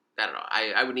 I don't know,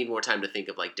 I would need more time to think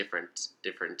of, like, different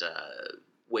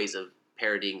ways of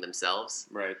parodying themselves.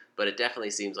 Right. But it definitely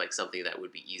seems like something that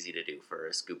would be easy to do for a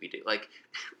Scooby-Doo. Like,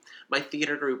 my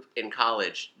theater group in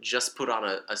college just put on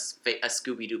a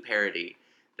Scooby-Doo parody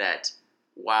that,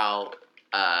 while,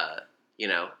 you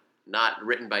know, not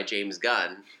written by James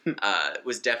Gunn,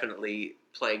 was definitely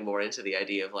playing more into the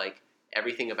idea of, like,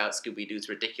 everything about Scooby-Doo's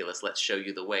ridiculous, let's show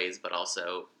you the ways, but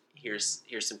also, here's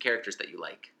some characters that you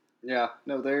like. Yeah,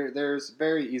 no, there's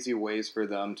very easy ways for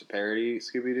them to parody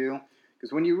Scooby-Doo.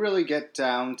 Because when you really get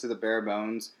down to the bare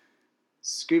bones,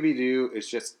 Scooby-Doo is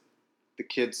just the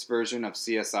kids' version of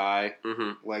CSI.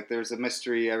 Mm-hmm. Like, there's a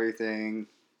mystery, everything.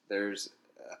 There's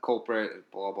a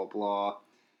culprit, blah, blah, blah.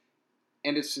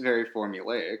 And it's very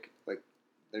formulaic. Like,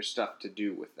 there's stuff to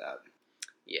do with that.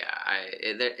 Yeah,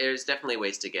 there's definitely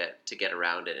ways to get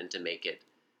around it and to make it,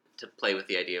 to play with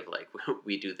the idea of, like,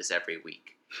 we do this every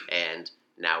week. And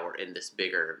now we're in this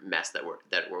bigger mess that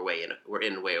we're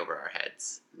in way over our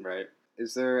heads. Right.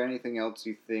 Is there anything else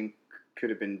you think could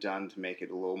have been done to make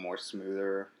it a little more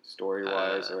smoother,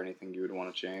 story-wise, or anything you would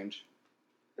want to change?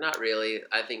 Not really.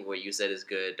 I think what you said is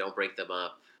good. Don't break them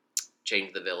up.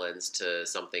 Change the villains to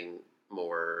something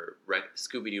more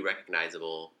Scooby-Doo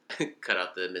recognizable. Cut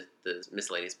out the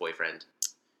miscellaneous boyfriend.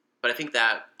 But I think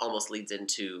that almost leads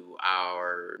into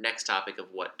our next topic of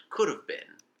what could have been.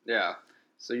 Yeah.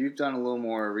 So you've done a little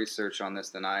more research on this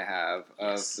than I have,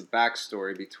 of the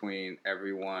backstory between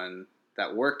everyone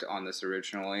that worked on this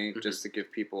originally. Mm-hmm. Just to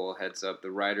give people a heads up,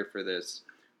 the writer for this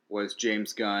was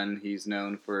James Gunn. He's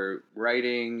known for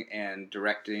writing and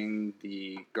directing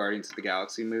the Guardians of the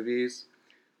Galaxy movies,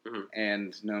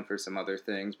 and known for some other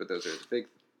things, but those are the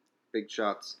big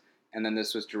shots. And then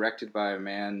this was directed by a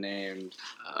man named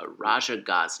Raja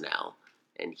Gosnell,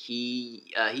 and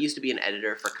he used to be an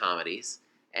editor for comedies.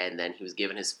 And then he was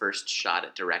given his first shot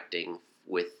at directing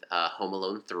with Home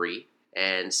Alone 3.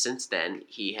 And since then,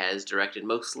 he has directed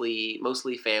mostly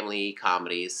family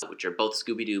comedies, which are both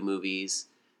Scooby-Doo movies,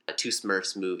 two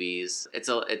Smurfs movies. It's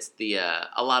a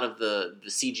lot of the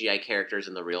CGI characters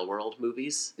in the real world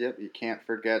movies. Yep, you can't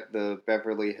forget the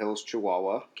Beverly Hills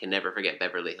Chihuahua. Can never forget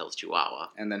Beverly Hills Chihuahua.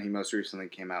 And then he most recently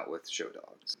came out with Show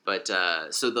Dogs. But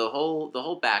so the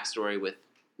whole backstory with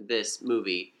this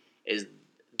movie is,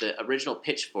 the original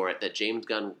pitch for it that James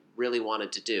Gunn really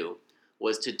wanted to do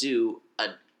was to do a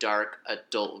dark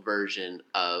adult version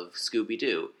of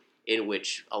Scooby-Doo, in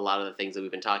which a lot of the things that we've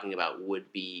been talking about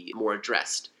would be more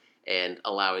addressed, and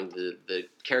allowing the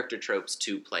character tropes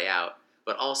to play out,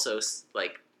 but also,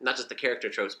 like, not just the character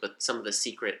tropes, but some of the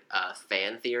secret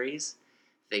fan theories.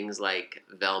 Things like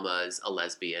Velma is a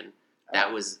lesbian.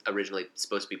 That was originally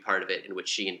supposed to be part of it, in which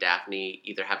she and Daphne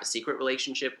either have a secret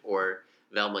relationship, or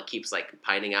Velma keeps, like,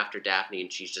 pining after Daphne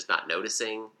and she's just not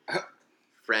noticing.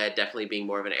 Fred definitely being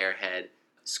more of an airhead.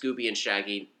 Scooby and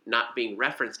Shaggy not being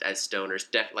referenced as stoners,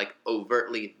 like,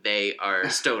 overtly they are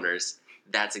stoners.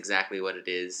 That's exactly what it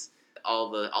is.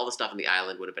 All the stuff on the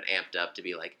island would have been amped up to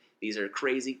be like, these are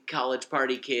crazy college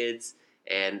party kids,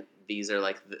 and these are,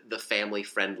 like, the family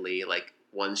friendly, like,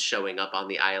 ones showing up on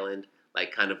the island,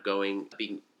 like, kind of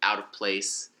being out of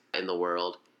place in the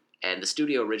world. And the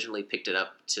studio originally picked it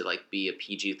up to, like, be a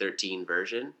PG-13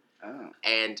 version. Oh.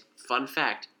 And fun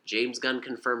fact, James Gunn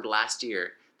confirmed last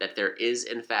year that there is,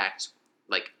 in fact,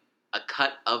 like, a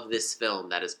cut of this film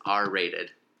that is R-rated.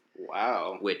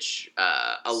 Wow. Which,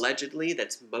 allegedly,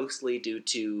 that's mostly due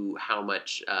to how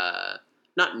much,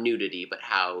 not nudity, but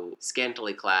how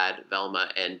scantily clad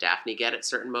Velma and Daphne get at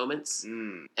certain moments.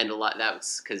 Mm. And a lot,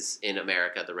 that's because in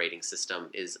America, the rating system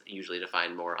is usually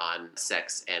defined more on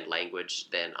sex and language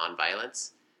than on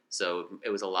violence. So it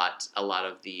was a lot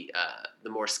of the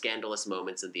more scandalous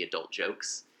moments and the adult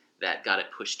jokes that got it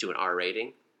pushed to an R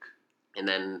rating. And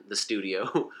then the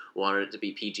studio wanted it to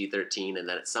be PG-13, and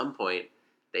then at some point,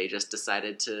 they just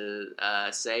decided to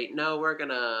say, no, we're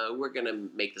gonna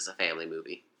make this a family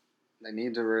movie. They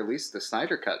need to release the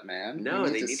Snyder Cut, man. No,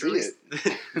 they need to release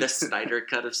the Snyder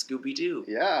Cut of Scooby-Doo.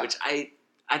 Yeah. Which I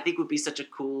think would be such a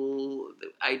cool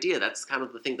idea. That's kind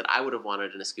of the thing that I would have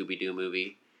wanted in a Scooby-Doo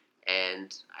movie.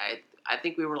 And I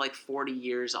think we were like 40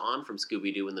 years on from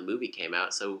Scooby-Doo when the movie came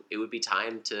out, so it would be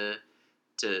time to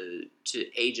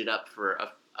age it up for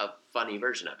a funny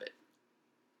version of it.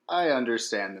 I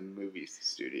understand the movie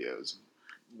studios,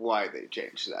 why they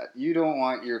changed that. You don't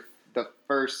want the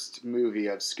first movie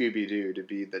of Scooby-Doo to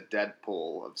be the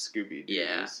Deadpool of Scooby-Doo's.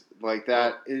 Yeah. Like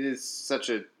that, it is such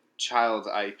a child's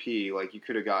IP. Like, you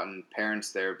could have gotten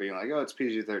parents there being like, oh, it's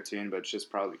PG-13, but it's just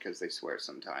probably because they swear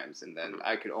sometimes. And then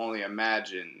I could only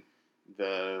imagine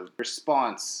the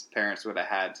response parents would have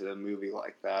had to a movie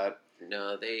like that.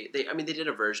 No, they did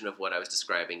a version of what I was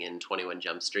describing in 21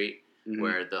 Jump Street,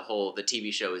 where the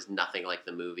TV show is nothing like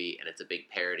the movie, and it's a big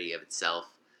parody of itself,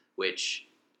 which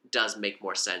does make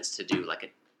more sense to do,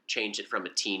 like, change it from a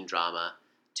teen drama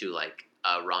to, like,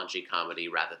 a raunchy comedy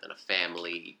rather than a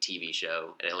family TV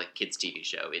show, and like kids TV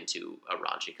show into a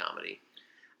raunchy comedy.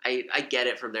 I get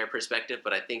it from their perspective,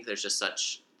 but I think there's just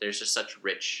such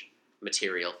rich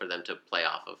material for them to play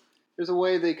off of. There's a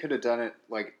way they could have done it,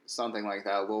 like, something like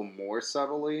that, a little more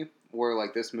subtly, where,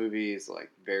 like, this movie is, like,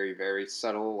 very, very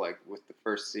subtle, like, with the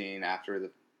first scene after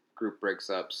the group breaks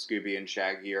up, Scooby and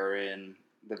Shaggy are in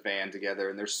the van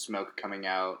together, and there's smoke coming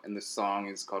out, and the song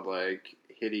is called, like,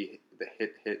 the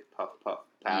hit puff puff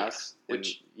pass,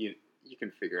 which you can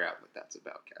figure out what that's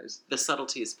about, guys. The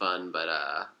subtlety is fun, but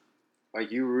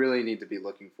like, you really need to be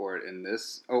looking for it in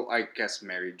this. Oh, I guess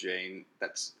Mary Jane,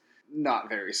 that's not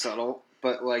very subtle,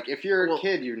 but, like, if you're a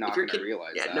kid, you're not going to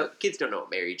realize that. No, kids don't know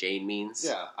what Mary Jane means.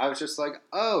 Yeah, I was just like,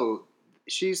 oh,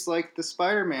 she's like the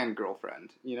Spider-Man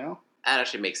girlfriend, you know? That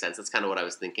actually makes sense. That's kind of what I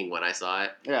was thinking when I saw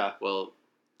it. Yeah. Well,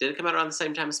 did it come out around the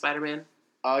same time as Spider-Man?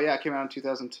 Oh, yeah, it came out in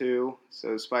 2002.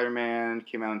 So Spider-Man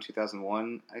came out in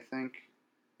 2001, I think.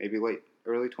 Maybe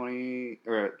early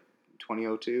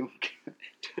 2002.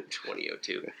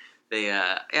 2002.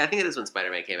 I think it is when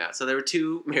Spider-Man came out. So there were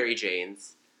two Mary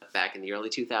Janes back in the early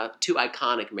 2000s. Two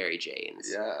iconic Mary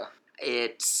Janes. Yeah.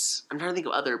 I'm trying to think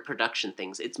of other production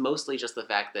things. It's mostly just the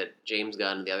fact that James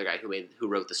Gunn, the other guy who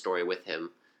wrote the story with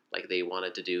him, like, they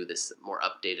wanted to do this more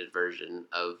updated version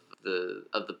of the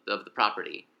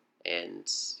property.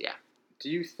 And yeah.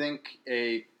 Do you think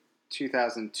a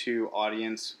 2002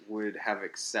 audience would have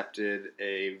accepted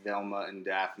a Velma and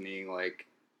Daphne, like,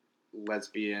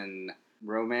 lesbian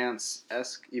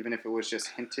romance-esque, even if it was just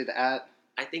hinted at?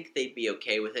 I think they'd be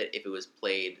okay with it if it was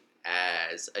played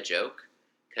as a joke,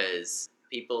 because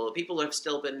people have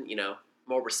still been,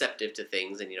 more receptive to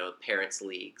things, and, parents'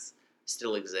 leagues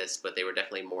still exist, but they were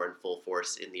definitely more in full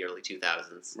force in the early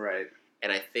 2000s. Right.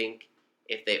 And I think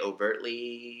if they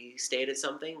overtly stated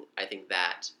something, I think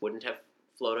that wouldn't have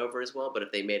flown over as well. But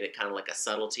if they made it kind of like a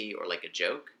subtlety or like a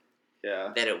joke,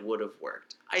 then it would have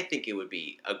worked. I think it would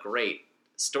be a great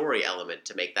story element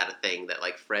to make that a thing, that,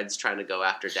 like, Fred's trying to go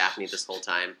after Daphne this whole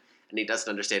time, and he doesn't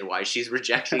understand why she's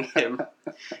rejecting him,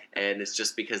 and it's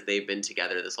just because they've been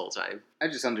together this whole time. I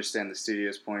just understand the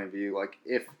studio's point of view. Like,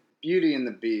 if Beauty and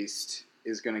the Beast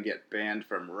is going to get banned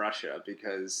from Russia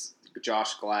because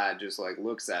Josh Gad just, like,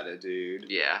 looks at a dude.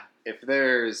 Yeah. If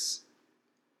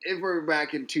we're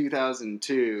back in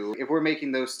 2002, if we're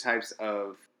making those types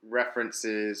of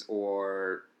references,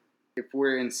 or if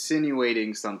we're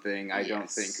insinuating something, I don't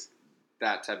think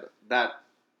that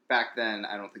back then,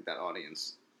 I don't think that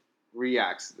audience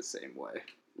reacts the same way.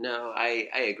 No, I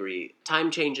agree.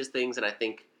 Time changes things, and I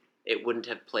think it wouldn't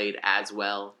have played as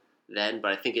well then,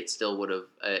 but I think it still would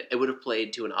have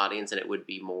played to an audience, and it would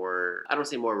be more, I don't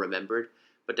say more remembered,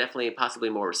 but definitely possibly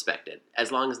more respected,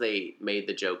 as long as they made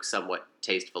the joke somewhat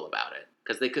tasteful about it.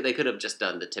 Because they could have just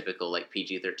done the typical, like,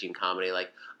 PG-13 comedy,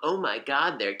 like, oh my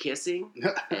god, they're kissing,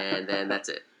 and then that's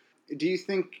it. Do you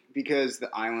think because the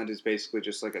island is basically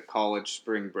just like a college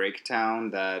spring break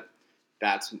town,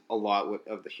 that's a lot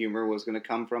of the humor was going to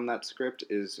come from that script?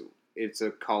 It's a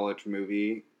college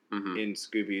movie in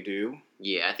Scooby-Doo?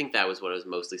 Yeah, I think that was what it was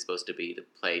mostly supposed to be, to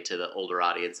play to the older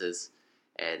audiences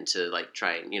and to, like,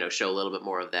 try and, show a little bit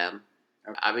more of them.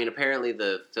 Okay. I mean, apparently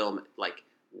the film, like,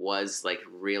 was, like,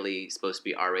 really supposed to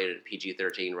be R-rated and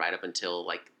PG-13 right up until,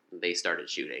 like, they started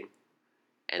shooting.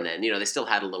 And then, they still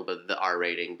had a little bit of the R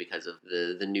rating because of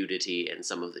the nudity and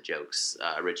some of the jokes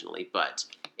originally, but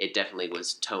it definitely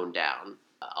was toned down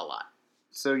a lot.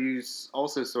 So you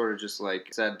also sort of just,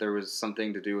 like, said there was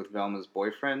something to do with Velma's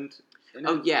boyfriend in it?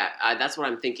 Oh, yeah, that's what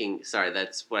I'm thinking. Sorry,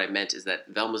 that's what I meant, is that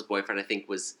Velma's boyfriend, I think,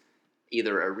 was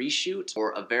either a reshoot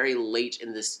or a very late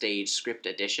in the stage script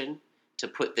addition to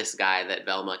put this guy that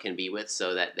Velma can be with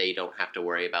so that they don't have to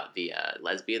worry about the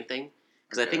lesbian thing.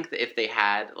 Because I think that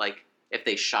if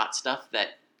they shot stuff that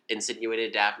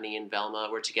insinuated Daphne and Velma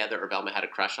were together, or Velma had a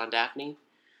crush on Daphne,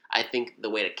 I think the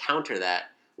way to counter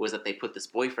that was that they put this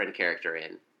boyfriend character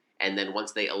in, and then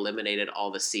once they eliminated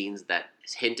all the scenes that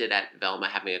hinted at Velma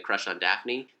having a crush on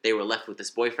Daphne, they were left with this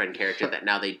boyfriend character that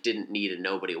now they didn't need and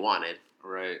nobody wanted.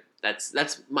 Right. That's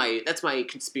my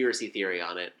conspiracy theory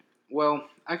on it. Well,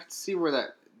 I could see where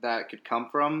that could come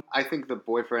from. I think the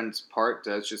boyfriend's part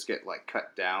does just get like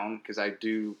cut down because I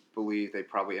do believe they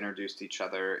probably introduced each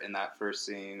other in that first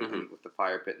scene with the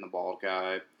fire pit and the bald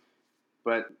guy.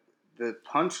 But the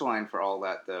punchline for all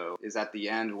that though is at the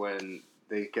end when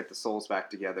they get the souls back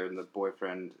together and the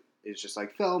boyfriend is just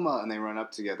like Velma and they run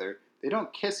up together. They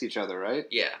don't kiss each other, right?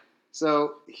 Yeah.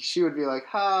 So she would be like,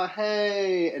 "Ha,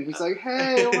 hey," and he's like,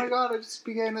 "Hey, oh my god, I just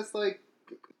began this like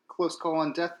close call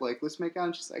on death. Like, let's make out."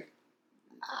 And she's like,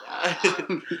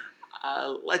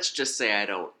 let's just say I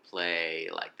don't play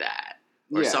like that,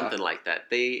 or something like that.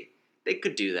 They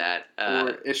could do that.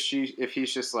 Or if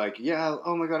he's just like, "Yeah,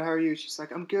 oh my god, how are you?" She's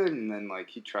like, "I'm good," and then like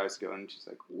he tries to go, and she's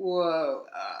like, "Whoa,"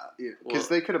 because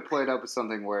they could have played up with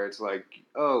something where it's like,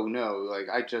 "Oh no, like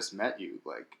I just met you,"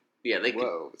 like, yeah,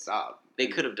 stop. They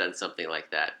could have done something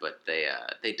like that, but they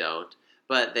don't.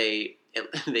 But they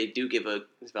do give a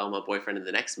Velma boyfriend in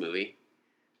the next movie,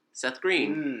 Seth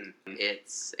Green.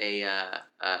 It's a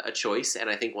choice, and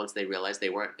I think once they realized they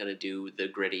weren't going to do the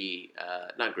gritty,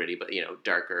 not gritty, but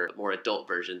darker, more adult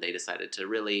version, they decided to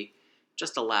really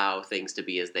just allow things to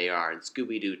be as they are. And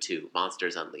Scooby-Doo 2,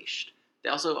 Monsters Unleashed. They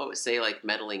also always say like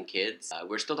meddling kids.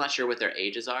 We're still not sure what their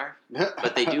ages are,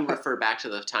 but they do refer back to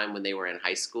the time when they were in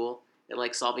high school and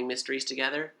like solving mysteries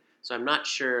together. So I'm not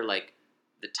sure like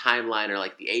the timeline or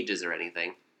like the ages or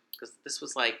anything, because this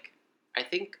was like, I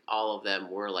think all of them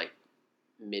were like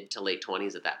mid to late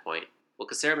 20s at that point. Well,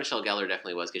 because Sarah Michelle Gellar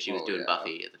definitely was, because she was doing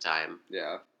Buffy at the time.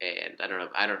 Yeah. And I don't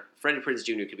know. Freddie Prinze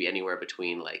Jr. could be anywhere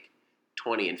between like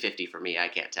 20 and 50 for me. I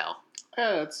can't tell.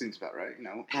 Yeah, that seems about right.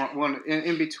 One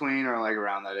in between or like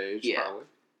around that age, probably.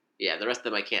 Yeah, the rest of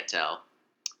them I can't tell.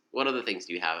 What other things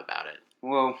do you have about it?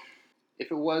 Well,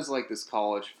 if it was like this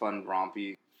college fun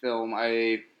rompy film,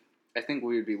 I think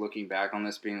we would be looking back on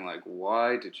this being like,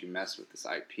 why did you mess with this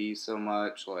IP so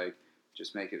much? Like,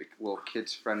 just make it a little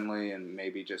kids friendly and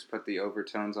maybe just put the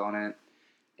overtones on it.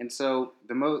 And so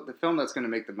the film that's going to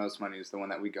make the most money is the one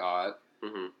that we got.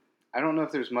 Mm-hmm. I don't know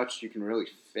if there's much you can really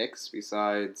fix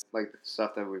besides like the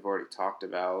stuff that we've already talked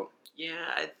about. Yeah,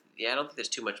 I don't think there's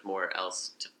too much more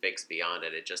else to fix beyond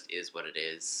it. It just is what it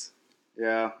is.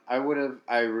 Yeah, I would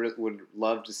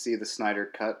love to see the Snyder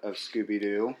cut of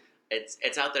Scooby-Doo.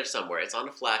 It's out there somewhere. It's on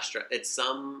a flash drive. It's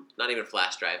not even a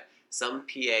flash drive. Some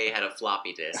PA had a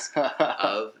floppy disk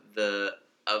of the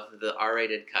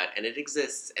R-rated cut, and it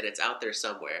exists, and it's out there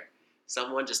somewhere.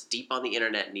 Someone just deep on the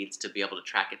internet needs to be able to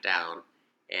track it down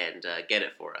and get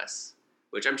it for us.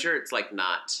 Which I'm sure it's like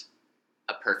not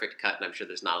a perfect cut, and I'm sure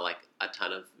there's not like a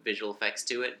ton of visual effects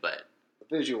to it, but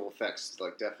the visual effects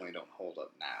like definitely don't hold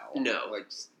up now. No, like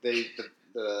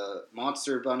the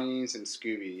Monster Bunnies and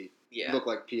Scooby look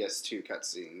like PS2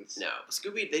 cutscenes. No,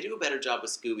 Scooby, they do a better job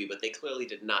with Scooby, but they clearly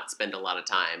did not spend a lot of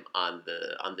time on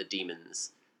the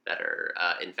demons that are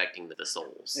infecting the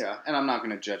souls. Yeah, and I'm not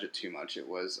going to judge it too much. It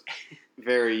was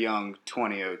very young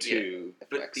 2002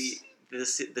 effects. But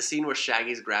the scene where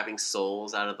Shaggy's grabbing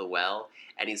souls out of the well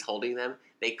and he's holding them,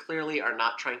 they clearly are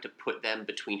not trying to put them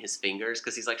between his fingers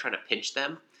because he's like trying to pinch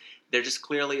them. They're just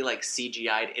clearly like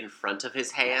CGI'd in front of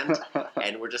his hand,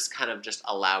 and we're just kind of just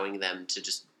allowing them to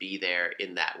just be there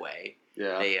in that way.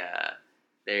 Yeah.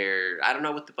 They're I don't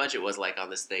know what the budget was like on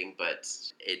this thing, but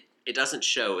it doesn't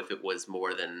show if it was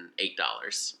more than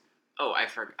 $8. Oh,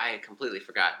 I completely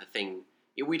forgot the thing.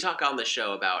 We talk on the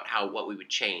show about what we would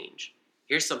change.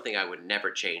 Here's something I would never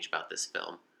change about this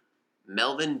film.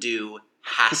 Melvin Dew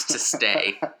has to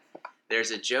stay.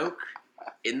 There's a joke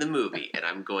in the movie, and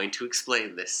I'm going to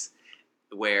explain this,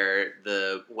 where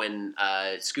when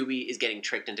Scooby is getting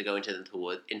tricked into going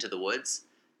into the woods,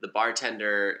 the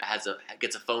bartender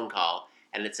gets a phone call,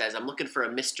 and it says, "I'm looking for a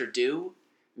Mr. Dew."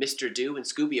 Mr. Dew, and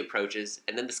Scooby approaches,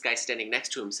 and then this guy standing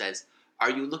next to him says,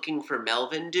 "Are you looking for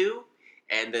Melvin Dew?"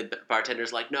 And the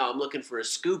bartender's like, "No, I'm looking for a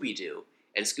Scooby-Doo."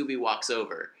 And Scooby walks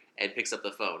over and picks up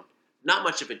the phone. Not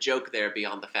much of a joke there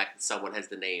beyond the fact that someone has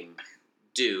the name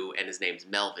Dew, and his name's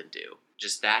Melvin Dew.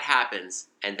 Just that happens,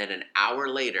 and then an hour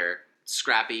later,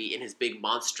 Scrappy in his big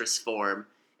monstrous form,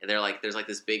 and there's like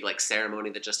this big like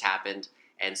ceremony that just happened,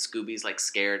 and Scooby's like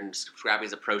scared, and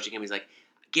Scrappy's approaching him. He's like,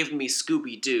 "Give me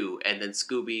Scooby-Doo," and then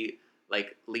Scooby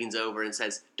like leans over and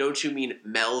says, "Don't you mean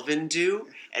Melvin Dew?"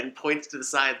 and points to the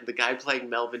side, and the guy playing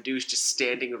Melvin Dew is just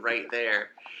standing right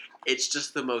there. It's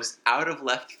just the most out of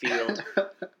left field,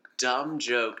 dumb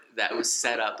joke that was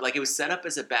set up. Like, it was set up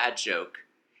as a bad joke,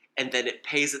 and then it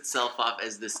pays itself off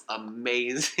as this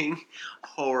amazing,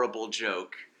 horrible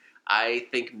joke. I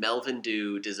think Melvin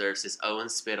Dew deserves his own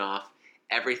spin-off.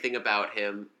 Everything about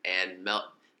him, and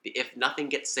if nothing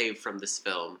gets saved from this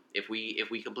film, if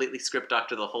we completely script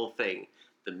doctor the whole thing,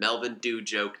 the Melvin Dew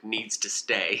joke needs to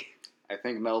stay. I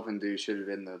think Melvin Doo should have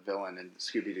been the villain in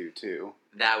Scooby-Doo too.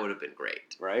 That would have been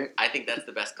great. Right? I think that's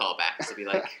the best callback, is to be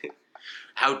like,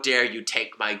 how dare you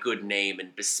take my good name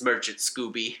and besmirch it,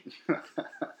 Scooby?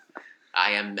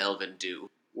 I am Melvin Doo.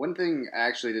 One thing I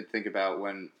actually did think about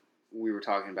when we were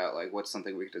talking about, like, what's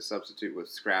something we could substitute with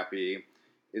Scrappy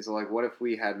is, like, what if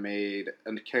we had made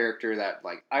a character that,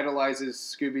 like, idolizes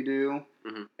Scooby-Doo,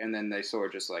 mm-hmm. and then they sort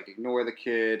of just, like, ignore the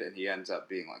kid, and he ends up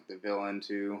being, like, the villain,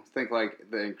 too. Think, like,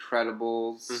 the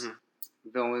Incredibles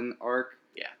villain arc.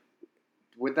 Yeah.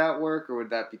 Would that work, or would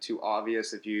that be too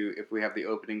obvious if we have the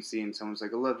opening scene, someone's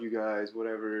like, I love you guys,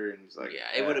 whatever, and he's like...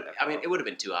 Yeah, it would have... I mean, it would have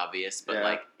been too obvious, but,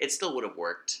 like, it still would have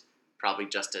worked probably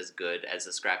just as good as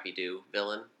a Scrappy-Doo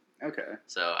villain. Okay.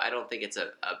 So I don't think it's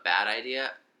a bad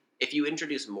idea. If you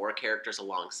introduce more characters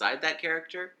alongside that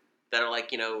character that are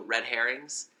like, red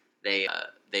herrings, that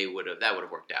would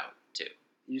have worked out too.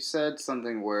 You said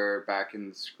something where back in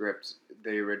the script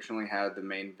they originally had the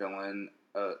main villain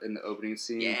in the opening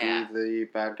scene be the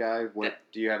bad guy.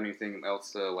 Do you have anything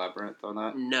else to elaborate on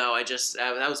that? No, I just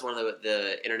that was one of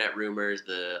the internet rumors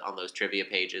on those trivia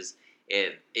pages.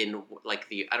 I don't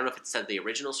know if it said the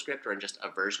original script or in just a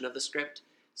version of the script.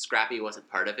 Scrappy wasn't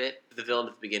part of it. The villain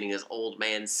at the beginning is Old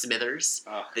Man Smithers,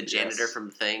 the janitor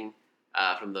from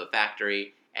the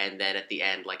factory, and then at the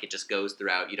end, like, it just goes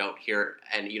throughout. You don't hear,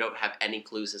 and you don't have any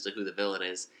clues as to who the villain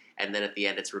is, and then at the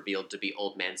end, it's revealed to be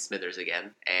Old Man Smithers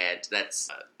again, and that's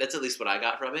at least what I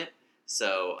got from it.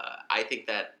 So I think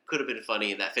that could have been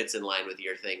funny, and that fits in line with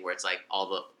your thing, where it's like all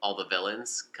the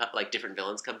villains, like different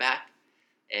villains, come back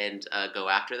and go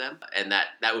after them, and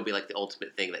that would be like the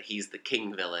ultimate thing, that he's the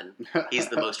king villain. He's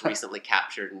the most recently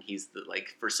captured, and he's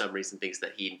for some reason thinks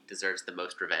that he deserves the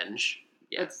most revenge.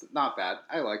 Yeah, it's not bad.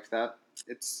 I liked that.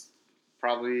 It's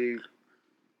probably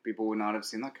people would not have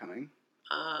seen that coming.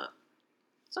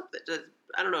 Something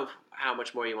I don't know how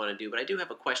much more you want to do, but I do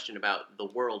have a question about the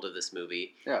world of this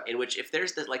movie. Yeah. In which, if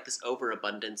there's this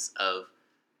overabundance of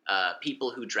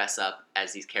people who dress up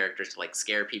as these characters to like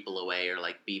scare people away or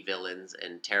like be villains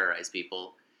and terrorize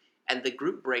people, and the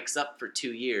group breaks up for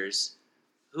 2 years,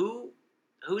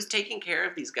 who's taking care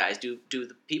of these guys? Do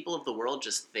the people of the world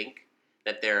just think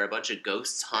that there are a bunch of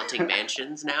ghosts haunting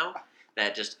mansions now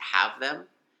that just have them?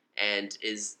 And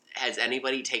has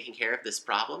anybody taken care of this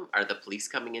problem? Are the police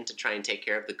coming in to try and take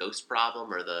care of the ghost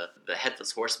problem or the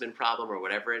headless horseman problem or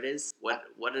whatever it is? What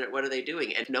are they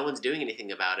doing? And if no one's doing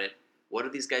anything about it, what are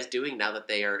these guys doing now that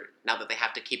they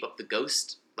have to keep up the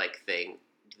ghost thing?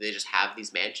 Do they just have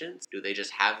these mansions? Do they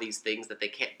just have these things that they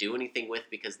can't do anything with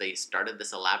because they started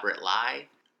this elaborate lie?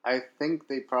 I think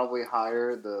they probably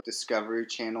hire the Discovery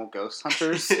Channel ghost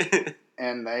hunters,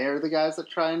 and they are the guys that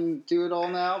try and do it all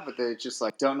now, but they just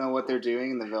don't know what they're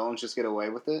doing, and the villains just get away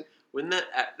with it. Wouldn't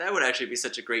that would actually be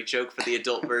such a great joke for the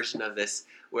adult version of this,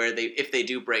 where if they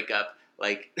do break up,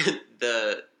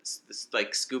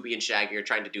 Scooby and Shaggy are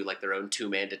trying to do their own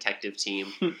 2-man detective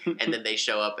team, and then they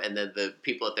show up, and then the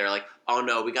people out there are like, "Oh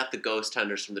no, we got the ghost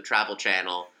hunters from the Travel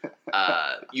Channel.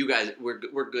 You guys,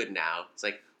 we're good now." It's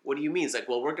like, what do you mean? It's like,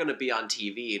 well, we're going to be on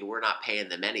TV, and we're not paying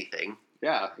them anything.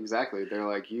 Yeah, exactly. They're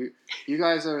like, you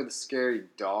guys are the scary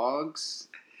dogs,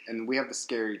 and we have the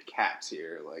scary cats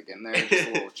here, and they're just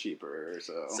a little cheaper.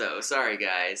 So sorry,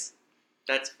 guys.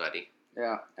 That's funny.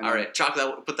 Yeah. All right, chalk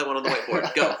that. Put that one on the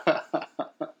whiteboard. Go.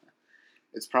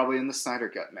 It's probably in the Snyder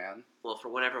Gut, man. Well, for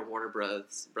whenever Warner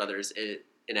Brothers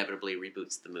inevitably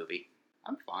reboots the movie.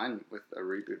 I'm fine with a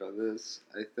reboot of this.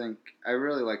 I think I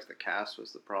really liked the cast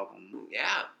was the problem.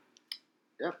 Yeah.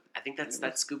 Yep. I think that's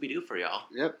Scooby-Doo for y'all.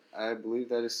 Yep. I believe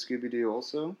that is Scooby-Doo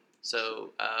also.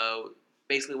 So,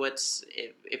 basically,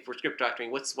 if we're script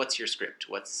doctoring, what's your script?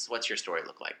 What's your story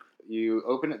look like? You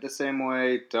open it the same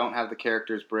way. Don't have the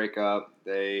characters break up.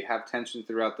 They have tension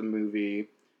throughout the movie.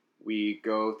 We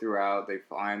go throughout. They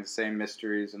find the same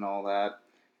mysteries and all that.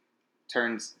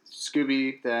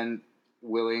 Scooby then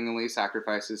willingly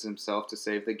sacrifices himself to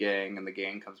save the gang, and the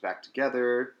gang comes back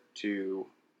together to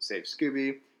save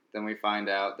Scooby. Then we find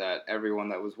out that everyone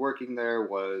that was working there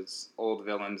was old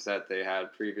villains that they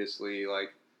had previously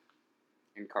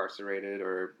incarcerated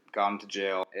or gone to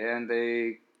jail, and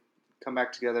they come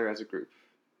back together as a group.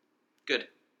 Good.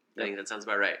 I think that sounds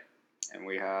about right. And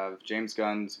we have James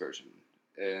Gunn's version.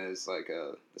 It is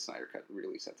the Snyder Cut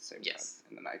release at the same time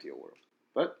in an ideal world.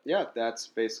 But yeah, that's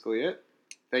basically it.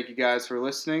 Thank you guys for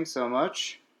listening so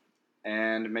much.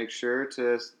 And make sure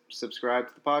to subscribe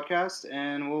to the podcast,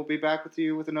 and we'll be back with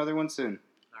you with another one soon.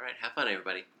 All right, have fun,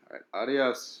 everybody. All right,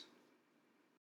 adios.